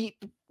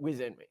deep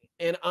within me.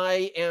 And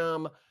I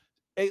am...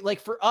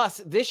 like, for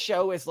us, this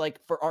show is like,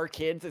 for our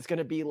kids, it's going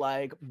to be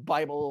like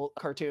Bible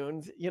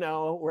cartoons, you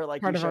know, where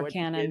like part you of show our it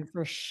canon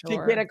for sure.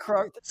 To get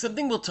across.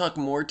 Something we'll talk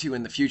more to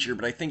in the future,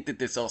 but I think that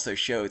this also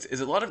shows is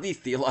a lot of these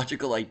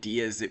theological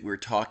ideas that we're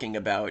talking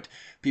about.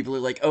 People are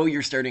like, oh,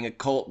 you're starting a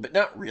cult, but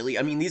not really.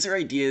 I mean, these are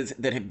ideas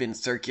that have been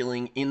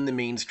circulating in the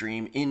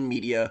mainstream, in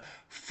media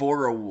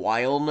for a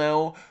while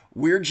now.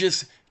 We're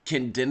just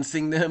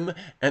condensing them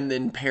and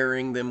then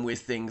pairing them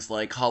with things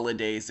like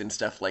holidays and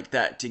stuff like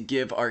that to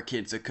give our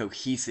kids a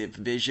cohesive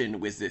vision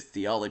with this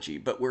theology,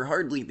 but we're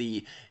hardly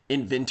the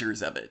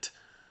inventors of it.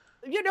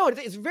 You know,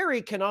 it's very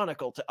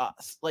canonical to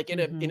us, like in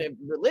a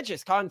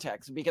religious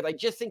context, because I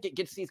just think it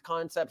gets these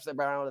concepts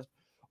around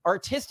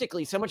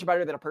artistically so much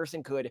better than a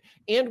person could,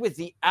 and with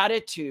the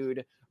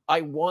attitude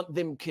I want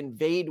them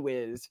conveyed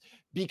with,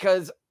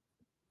 because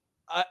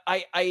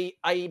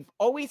I've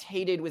always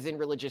hated within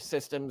religious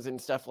systems and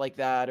stuff like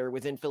that, or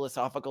within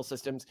philosophical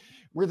systems,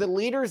 where the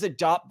leaders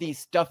adopt these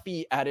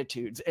stuffy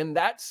attitudes, and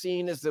that's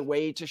seen as the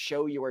way to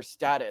show your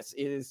status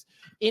is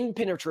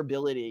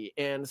impenetrability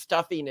and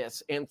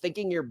stuffiness and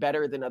thinking you're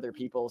better than other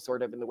people,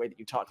 sort of in the way that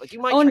you talk. Like, you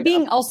might and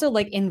being also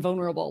like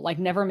invulnerable, like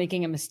never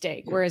making a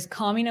mistake. Whereas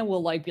Kamina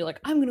will like be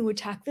like, I'm going to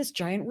attack this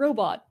giant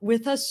robot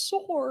with a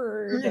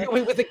sword,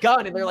 with a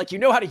gun, and they're like, you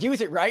know how to use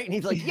it, right? And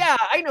he's like, yeah,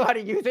 I know how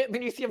to use it. And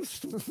then you see him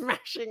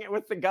smashing it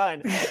with the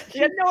gun. He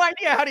had no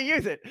idea how to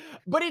use it.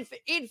 But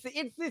it's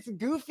this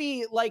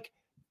goofy, like,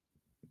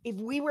 if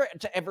we were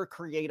to ever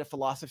create a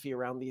philosophy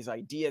around these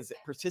ideas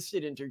that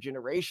persisted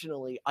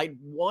intergenerationally, I'd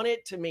want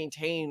it to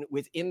maintain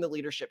within the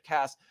leadership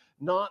cast,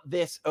 not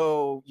this,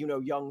 oh, you know,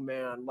 young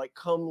man, like,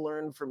 come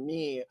learn from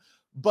me.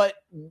 But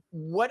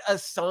what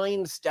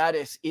assigned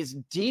status is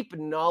deep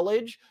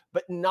knowledge,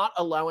 but not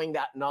allowing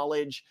that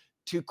knowledge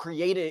to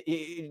create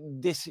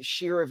this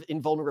sheer of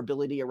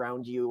invulnerability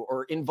around you,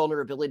 or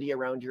invulnerability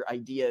around your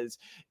ideas,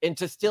 and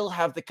to still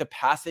have the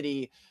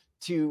capacity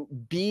to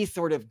be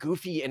sort of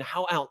goofy and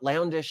how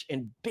outlandish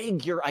and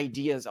big your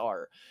ideas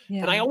are.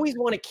 Yeah. And I always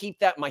want to keep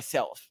that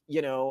myself,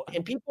 you know,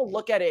 and people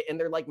look at it and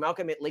they're like,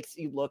 Malcolm, it makes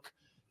you look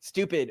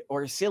stupid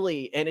or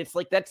silly. And it's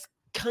like, that's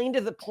kind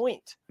of the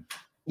point.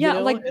 Yeah, you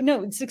know? Like,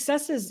 no,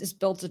 success is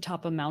built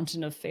atop a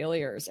mountain of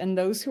failures. And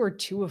those who are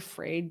too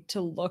afraid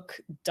to look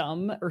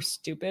dumb or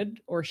stupid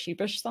or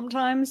sheepish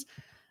sometimes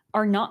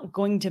are not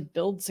going to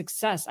build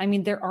success. I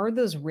mean, there are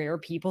those rare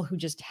people who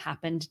just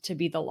happened to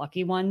be the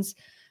lucky ones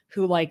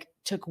who like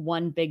took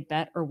one big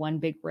bet or one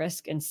big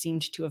risk and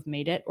seemed to have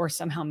made it, or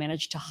somehow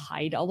managed to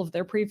hide all of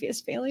their previous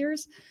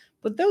failures.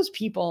 But those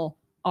people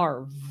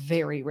are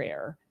very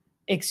rare,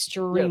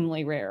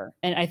 extremely rare.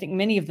 And I think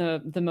many of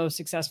the most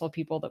successful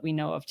people that we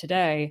know of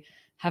today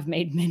have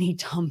made many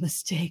dumb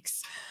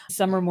mistakes.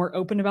 Some are more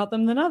open about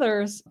them than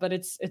others, but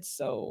it's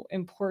so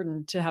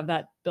important to have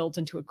that built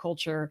into a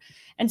culture.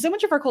 And so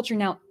much of our culture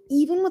now,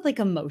 even with like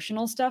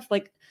emotional stuff,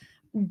 like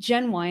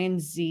Gen Y and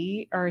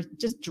Z are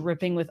just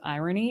dripping with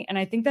irony. And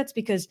I think that's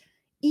because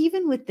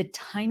even with the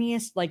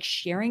tiniest, like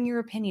sharing your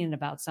opinion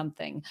about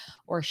something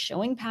or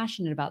showing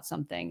passion about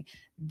something,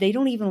 they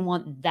don't even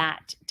want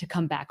that to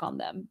come back on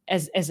them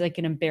as like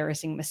an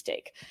embarrassing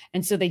mistake.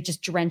 And so they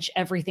just drench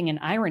everything in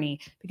irony,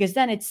 because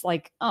then it's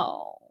like,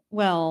 oh,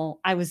 well,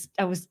 I was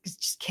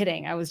just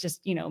kidding. I was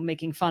just,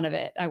 making fun of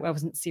it. I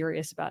wasn't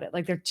serious about it.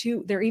 Like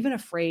they're even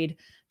afraid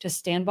to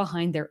stand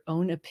behind their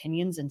own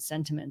opinions and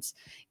sentiments,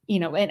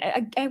 and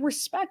I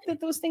respect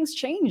that those things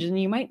change, and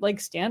you might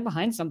like stand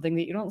behind something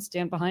that you don't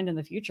stand behind in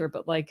the future,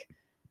 but like,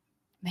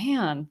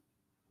 man.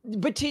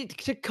 But to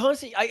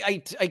constantly,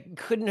 I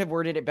couldn't have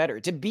worded it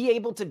better. To be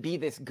able to be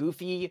this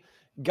goofy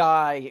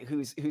guy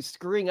who's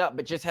screwing up,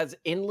 but just has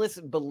endless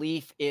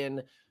belief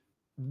in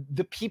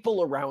the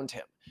people around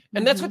him.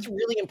 And that's what's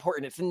really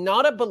important. It's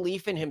not a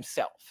belief in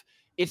himself.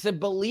 It's a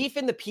belief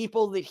in the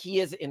people that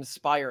he is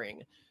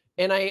inspiring.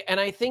 And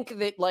I think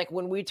that like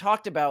when we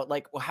talked about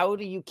like, well, how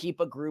do you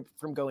keep a group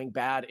from going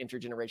bad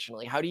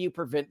intergenerationally? How do you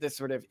prevent this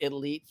sort of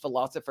elite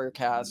philosopher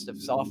cast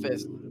of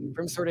sophists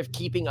from sort of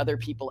keeping other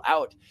people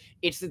out?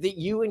 It's that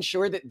you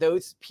ensure that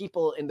those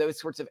people and those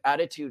sorts of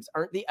attitudes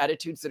aren't the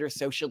attitudes that are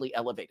socially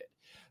elevated.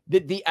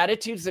 The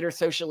attitudes that are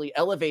socially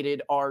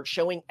elevated are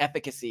showing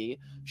efficacy,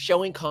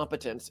 showing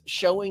competence,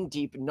 showing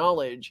deep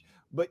knowledge,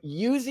 but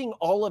using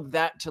all of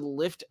that to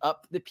lift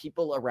up the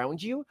people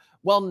around you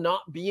while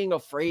not being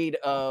afraid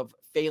of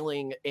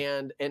failing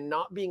and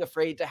not being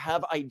afraid to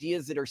have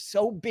ideas that are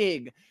so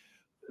big,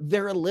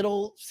 they're a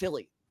little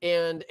silly.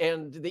 And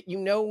that,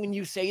 when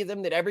you say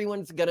them, that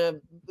everyone's gonna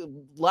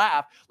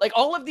laugh. Like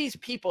all of these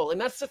people, and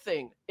that's the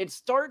thing, it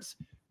starts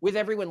with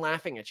everyone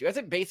laughing at you, as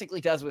it basically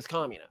does with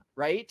Kamina,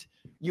 right?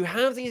 You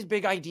have these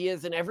big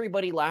ideas and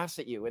everybody laughs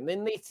at you, and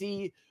then they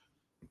see,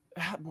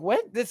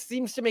 what? This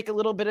seems to make a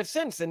little bit of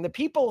sense. And the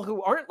people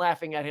who aren't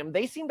laughing at him,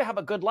 they seem to have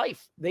a good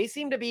life. They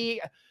seem to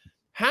be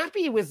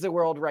happy with the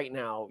world right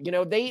now.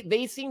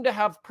 They seem to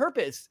have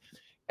purpose.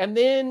 And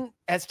then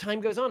as time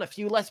goes on, a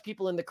few less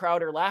people in the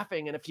crowd are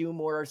laughing and a few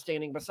more are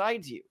standing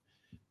beside you.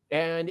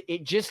 And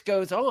it just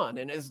goes on.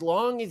 And as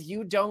long as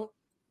you don't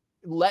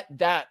let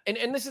that,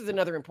 and this is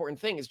another important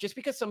thing, is just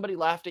because somebody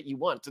laughed at you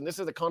once, and this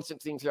is a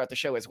constant theme throughout the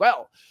show as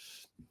well,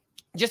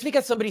 just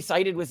because somebody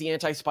sided with the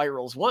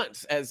anti-spirals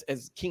once as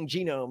King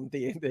Genome,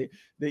 the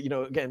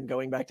again,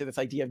 going back to this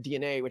idea of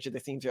DNA, which is the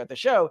theme throughout the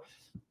show,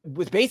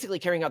 was basically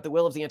carrying out the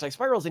will of the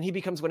anti-spirals, and he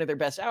becomes one of their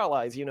best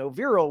allies,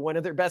 Viral, one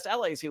of their best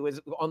allies who was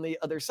on the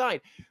other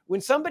side. When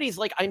somebody's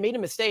like, I made a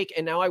mistake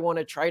and now I want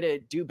to try to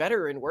do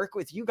better and work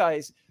with you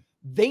guys,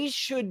 they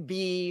should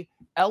be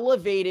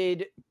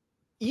elevated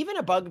even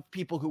above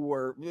people who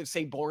were,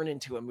 say, born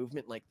into a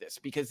movement like this,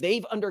 because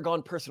they've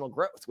undergone personal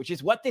growth, which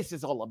is what this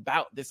is all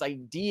about. This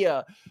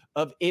idea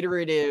of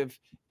iterative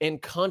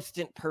and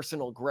constant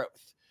personal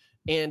growth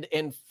and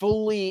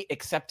fully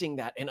accepting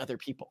that in other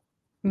people.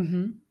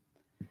 Mm-hmm.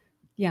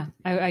 Yeah,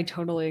 I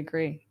totally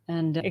agree.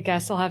 And I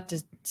guess I'll have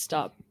to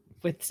stop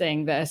with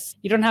saying this.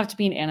 You don't have to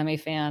be an anime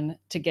fan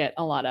to get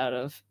a lot out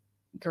of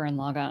Gurren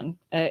Lagann.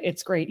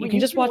 It's great. You can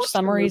just watch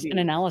summaries and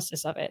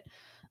analysis of it.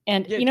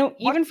 And,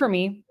 even for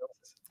me,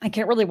 I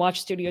can't really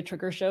watch Studio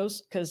Trigger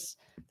shows because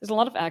there's a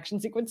lot of action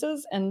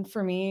sequences. And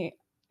for me,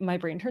 my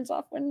brain turns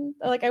off when,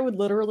 like, I would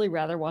literally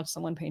rather watch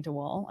someone paint a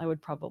wall. I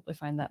would probably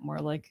find that more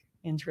like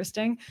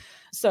interesting.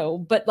 So,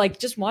 but like,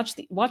 just watch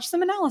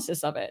some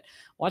analysis of it.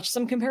 Watch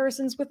some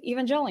comparisons with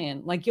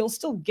Evangelion. Like, you'll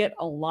still get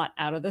a lot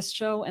out of this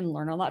show and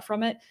learn a lot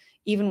from it,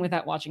 even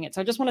without watching it.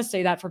 So I just want to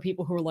say that for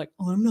people who are like,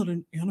 oh, I'm not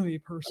an anime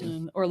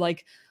person, or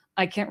like,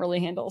 I can't really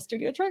handle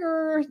Studio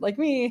Trigger like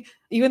me,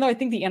 even though I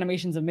think the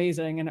animation's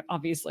amazing and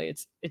obviously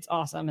it's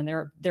awesome and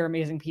they're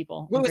amazing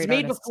people. Well, it was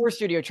made before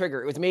Studio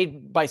Trigger. It was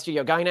made by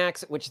Studio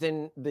Gainax, which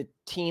then the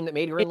team that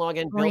made Gurren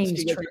Lagann built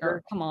Studio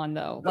Trigger. Come on,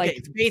 though. Like,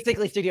 it's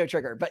basically Studio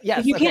Trigger, but yes.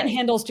 If you can't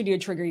handle Studio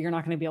Trigger, you're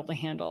not going to be able to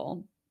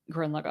handle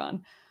Gurren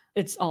Lagann.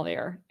 It's all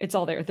there. It's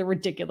all there. The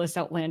ridiculous,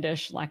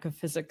 outlandish lack of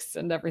physics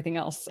and everything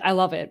else. I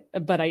love it,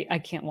 but I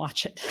can't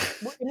watch it.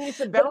 Well, I mean, it's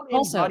about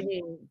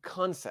embodying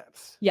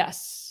concepts.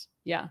 Yes.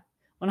 Yeah.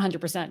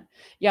 100%.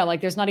 Yeah.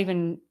 Like, there's not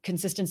even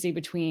consistency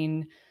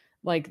between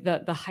like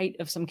the height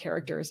of some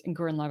characters in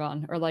Gurren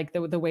Lagann, or like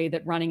the way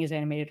that running is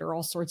animated, or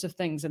all sorts of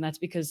things. And that's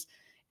because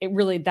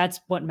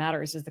that's what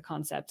matters, is the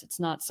concept. It's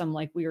not some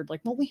like weird,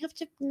 like, well, we have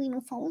to,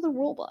 follow the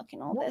rule book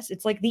and all this.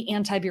 It's like the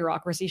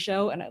anti-bureaucracy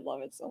show. And I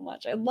love it so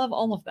much. I love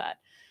all of that.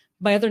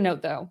 My other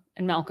note though,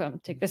 and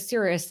Malcolm, take this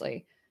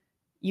seriously.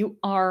 You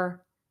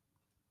are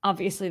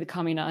obviously the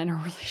Kamina in a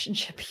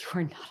relationship, you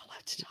are not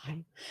allowed to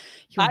die.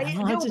 You are not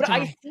allowed to die.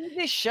 I see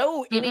this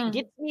show and it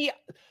gets me.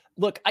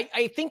 Look,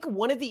 I think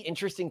one of the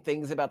interesting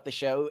things about the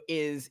show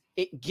is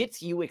it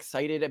gets you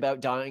excited about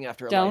dying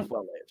after a life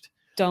well lived.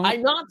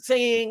 I'm not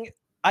saying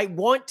I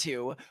want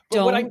to,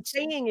 but what I'm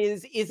saying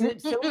is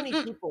that so many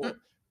people,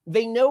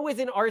 they know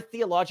within our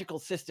theological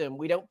system,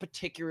 we don't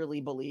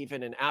particularly believe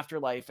in an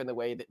afterlife in the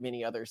way that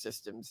many other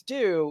systems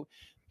do.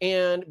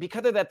 And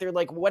because of that, they're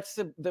like, what's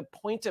the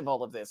point of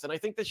all of this? And I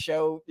think the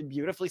show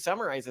beautifully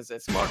summarizes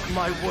this. Mark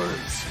my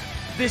words.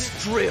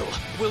 This drill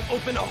will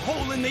open a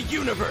hole in the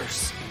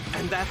universe.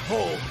 And that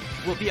hole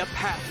will be a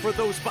path for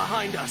those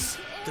behind us.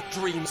 The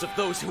dreams of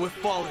those who have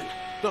fallen.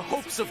 The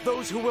hopes of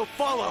those who will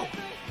follow.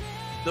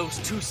 Those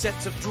two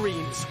sets of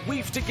dreams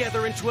weave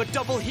together into a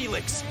double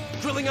helix,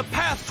 drilling a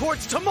path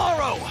towards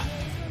tomorrow.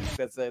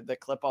 That's the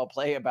clip I'll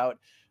play about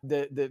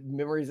the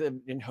memories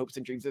and hopes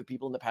and dreams of the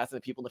people in the past and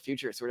the people in the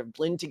future sort of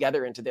blend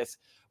together into this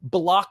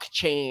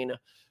blockchain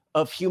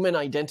of human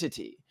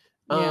identity.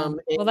 Well,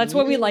 that's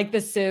why we like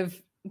the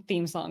Civ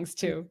theme songs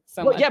too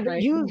so much, but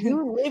right?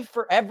 you live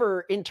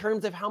forever in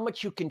terms of how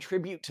much you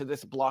contribute to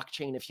this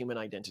blockchain of human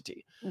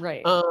identity,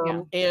 right?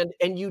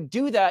 And you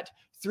do that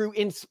through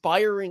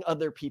inspiring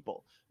other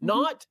people,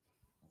 not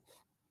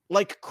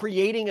like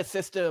creating a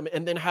system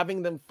and then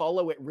having them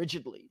follow it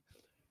rigidly,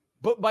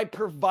 but by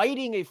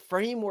providing a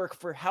framework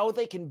for how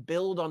they can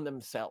build on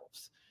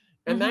themselves.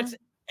 And that's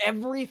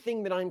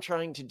everything that I'm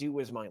trying to do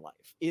with my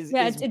life.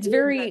 It's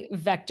very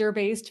vector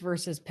based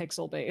versus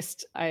pixel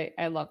based. I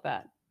love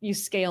that. You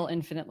scale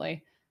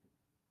infinitely.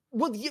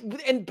 Well,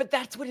 but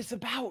that's what it's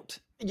about,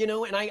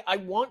 and I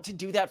want to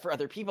do that for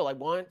other people. I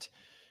want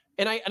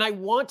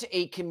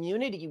a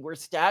community where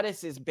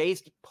status is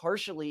based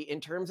partially in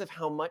terms of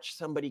how much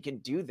somebody can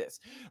do this.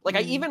 Like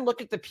I even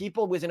look at the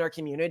people within our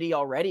community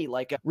already,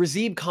 like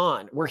Razib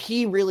Khan, where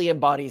he really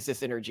embodies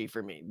this energy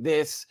for me.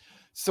 This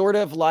sort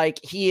of like,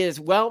 he is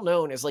well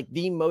known as like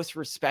the most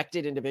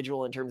respected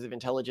individual in terms of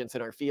intelligence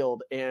in our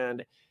field.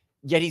 And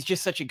yet he's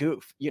just such a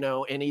goof,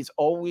 and he's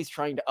always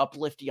trying to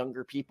uplift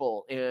younger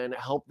people and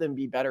help them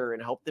be better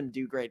and help them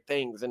do great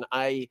things. And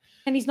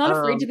he's not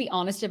afraid to be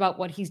honest about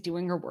what he's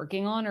doing or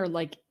working on, or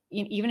like,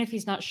 even if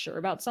he's not sure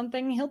about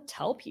something, he'll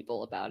tell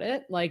people about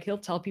it. Like he'll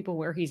tell people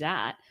where he's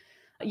at.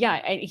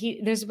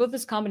 There's both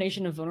this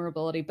combination of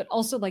vulnerability, but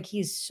also like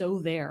he's so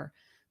there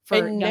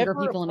for younger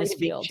people in his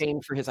field.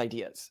 Shamed for his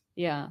ideas.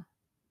 Yeah.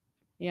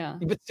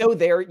 But so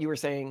there, you were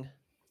saying.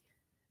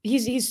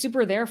 He's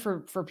super there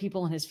for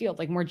people in his field,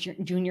 like more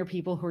junior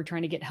people who are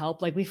trying to get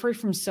help. Like we've heard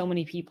from so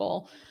many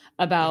people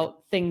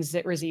about things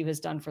that Razib has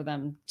done for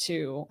them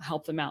to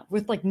help them out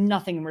with like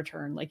nothing in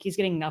return. Like he's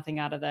getting nothing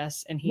out of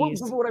this. And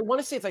what I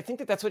want to say is I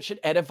think that's what should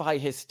edify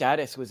his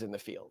status was in the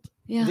field.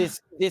 Yeah.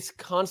 This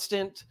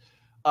constant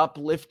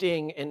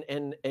uplifting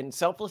and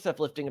selfless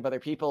uplifting of other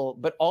people,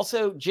 but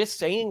also just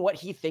saying what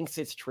he thinks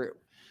is true.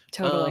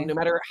 Totally. No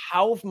matter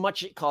how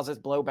much it causes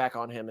blowback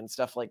on him and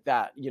stuff like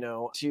that,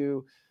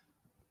 to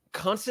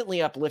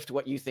constantly uplift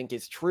what you think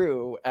is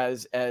true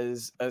as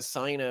a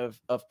sign of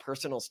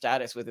personal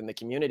status within the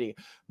community,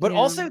 but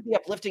also the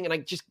uplifting. And I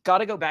just got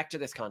to go back to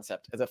this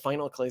concept as a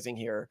final closing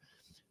here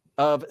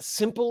of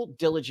simple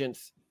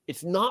diligence.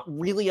 It's not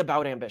really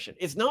about ambition.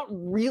 It's not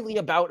really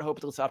about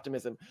hopeless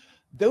optimism.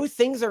 Those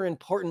things are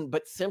important,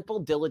 but simple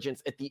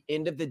diligence at the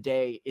end of the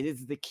day, it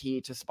is the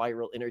key to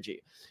spiral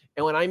energy.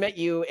 And when I met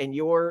you and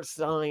your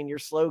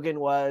slogan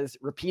was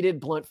repeated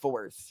blunt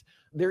force,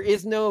 there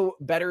is no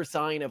better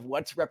sign of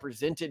what's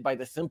represented by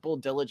the simple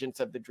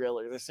diligence of the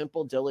driller, the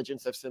simple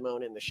diligence of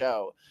Simone in the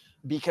show,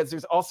 because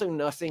there's also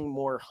nothing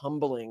more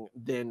humbling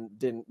than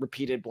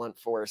repeated blunt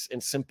force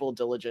and simple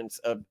diligence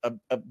of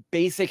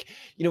basic,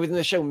 within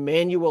the show,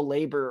 manual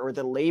labor or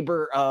the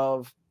labor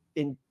of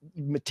in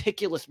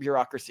meticulous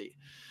bureaucracy,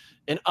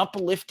 and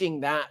uplifting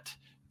that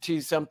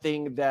to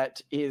something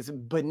that is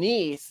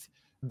beneath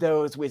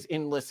those with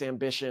endless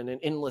ambition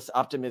and endless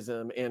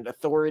optimism and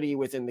authority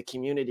within the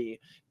community,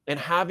 and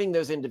having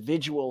those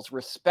individuals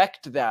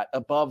respect that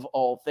above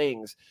all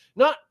things,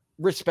 not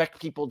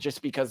respect people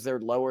just because they're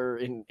lower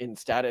in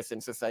status in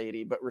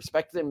society, but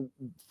respect them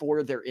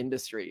for their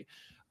industry.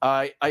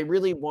 I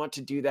really want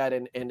to do that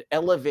and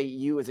elevate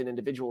you as an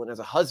individual and as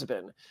a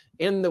husband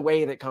in the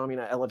way that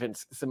Kamina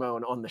elevates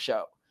Simone on the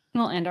show.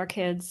 Well, and our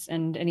kids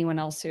and anyone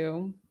else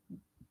who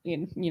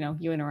you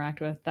interact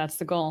with. That's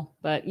the goal.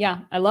 But yeah,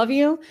 I love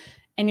you,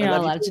 and you're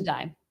not allowed to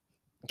die.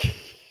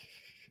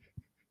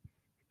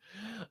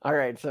 All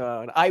right,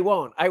 so I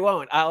won't.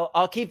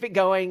 I'll keep it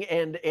going,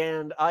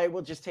 and I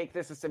will just take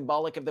this as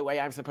symbolic of the way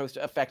I'm supposed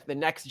to affect the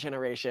next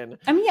generation.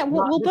 I mean, yeah,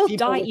 we'll both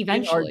die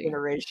eventually. Our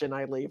generation,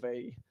 I leave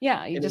a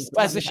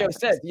as the show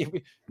says.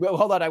 Well,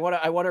 hold on, I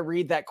want to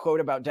read that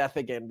quote about death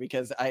again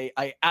because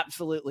I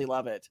absolutely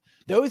love it.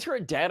 Those who are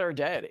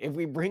dead. If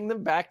we bring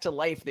them back to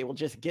life, they will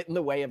just get in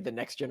the way of the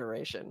next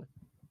generation.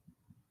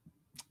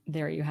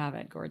 There you have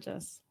it,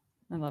 gorgeous.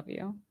 I love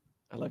you.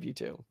 I love you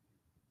too.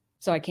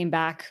 So I came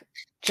back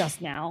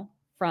just now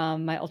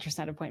from my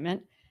ultrasound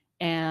appointment,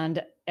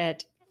 and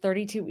at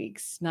 32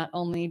 weeks, not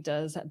only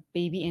does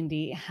baby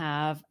Indy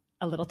have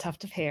a little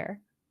tuft of hair,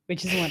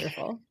 which is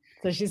wonderful.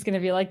 So she's going to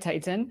be like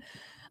Titan,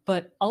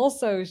 but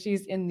also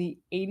she's in the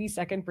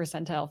 82nd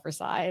percentile for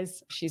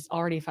size. She's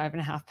already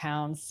 5.5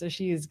 pounds. So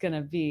she is going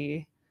to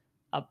be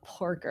a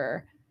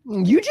porker.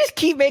 You just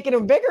keep making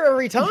them bigger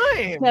every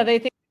time. Yeah, they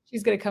think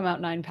she's going to come out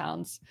 9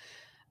 pounds,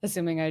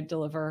 assuming I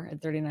deliver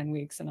at 39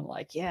 weeks. And I'm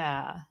like,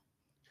 yeah.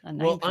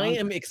 Well, I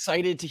am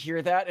excited to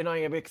hear that. And I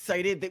am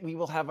excited that we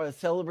will have a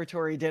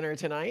celebratory dinner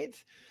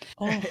tonight.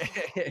 Oh,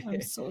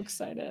 I'm so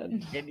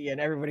excited. Indian.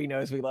 Everybody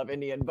knows we love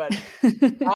Indian. But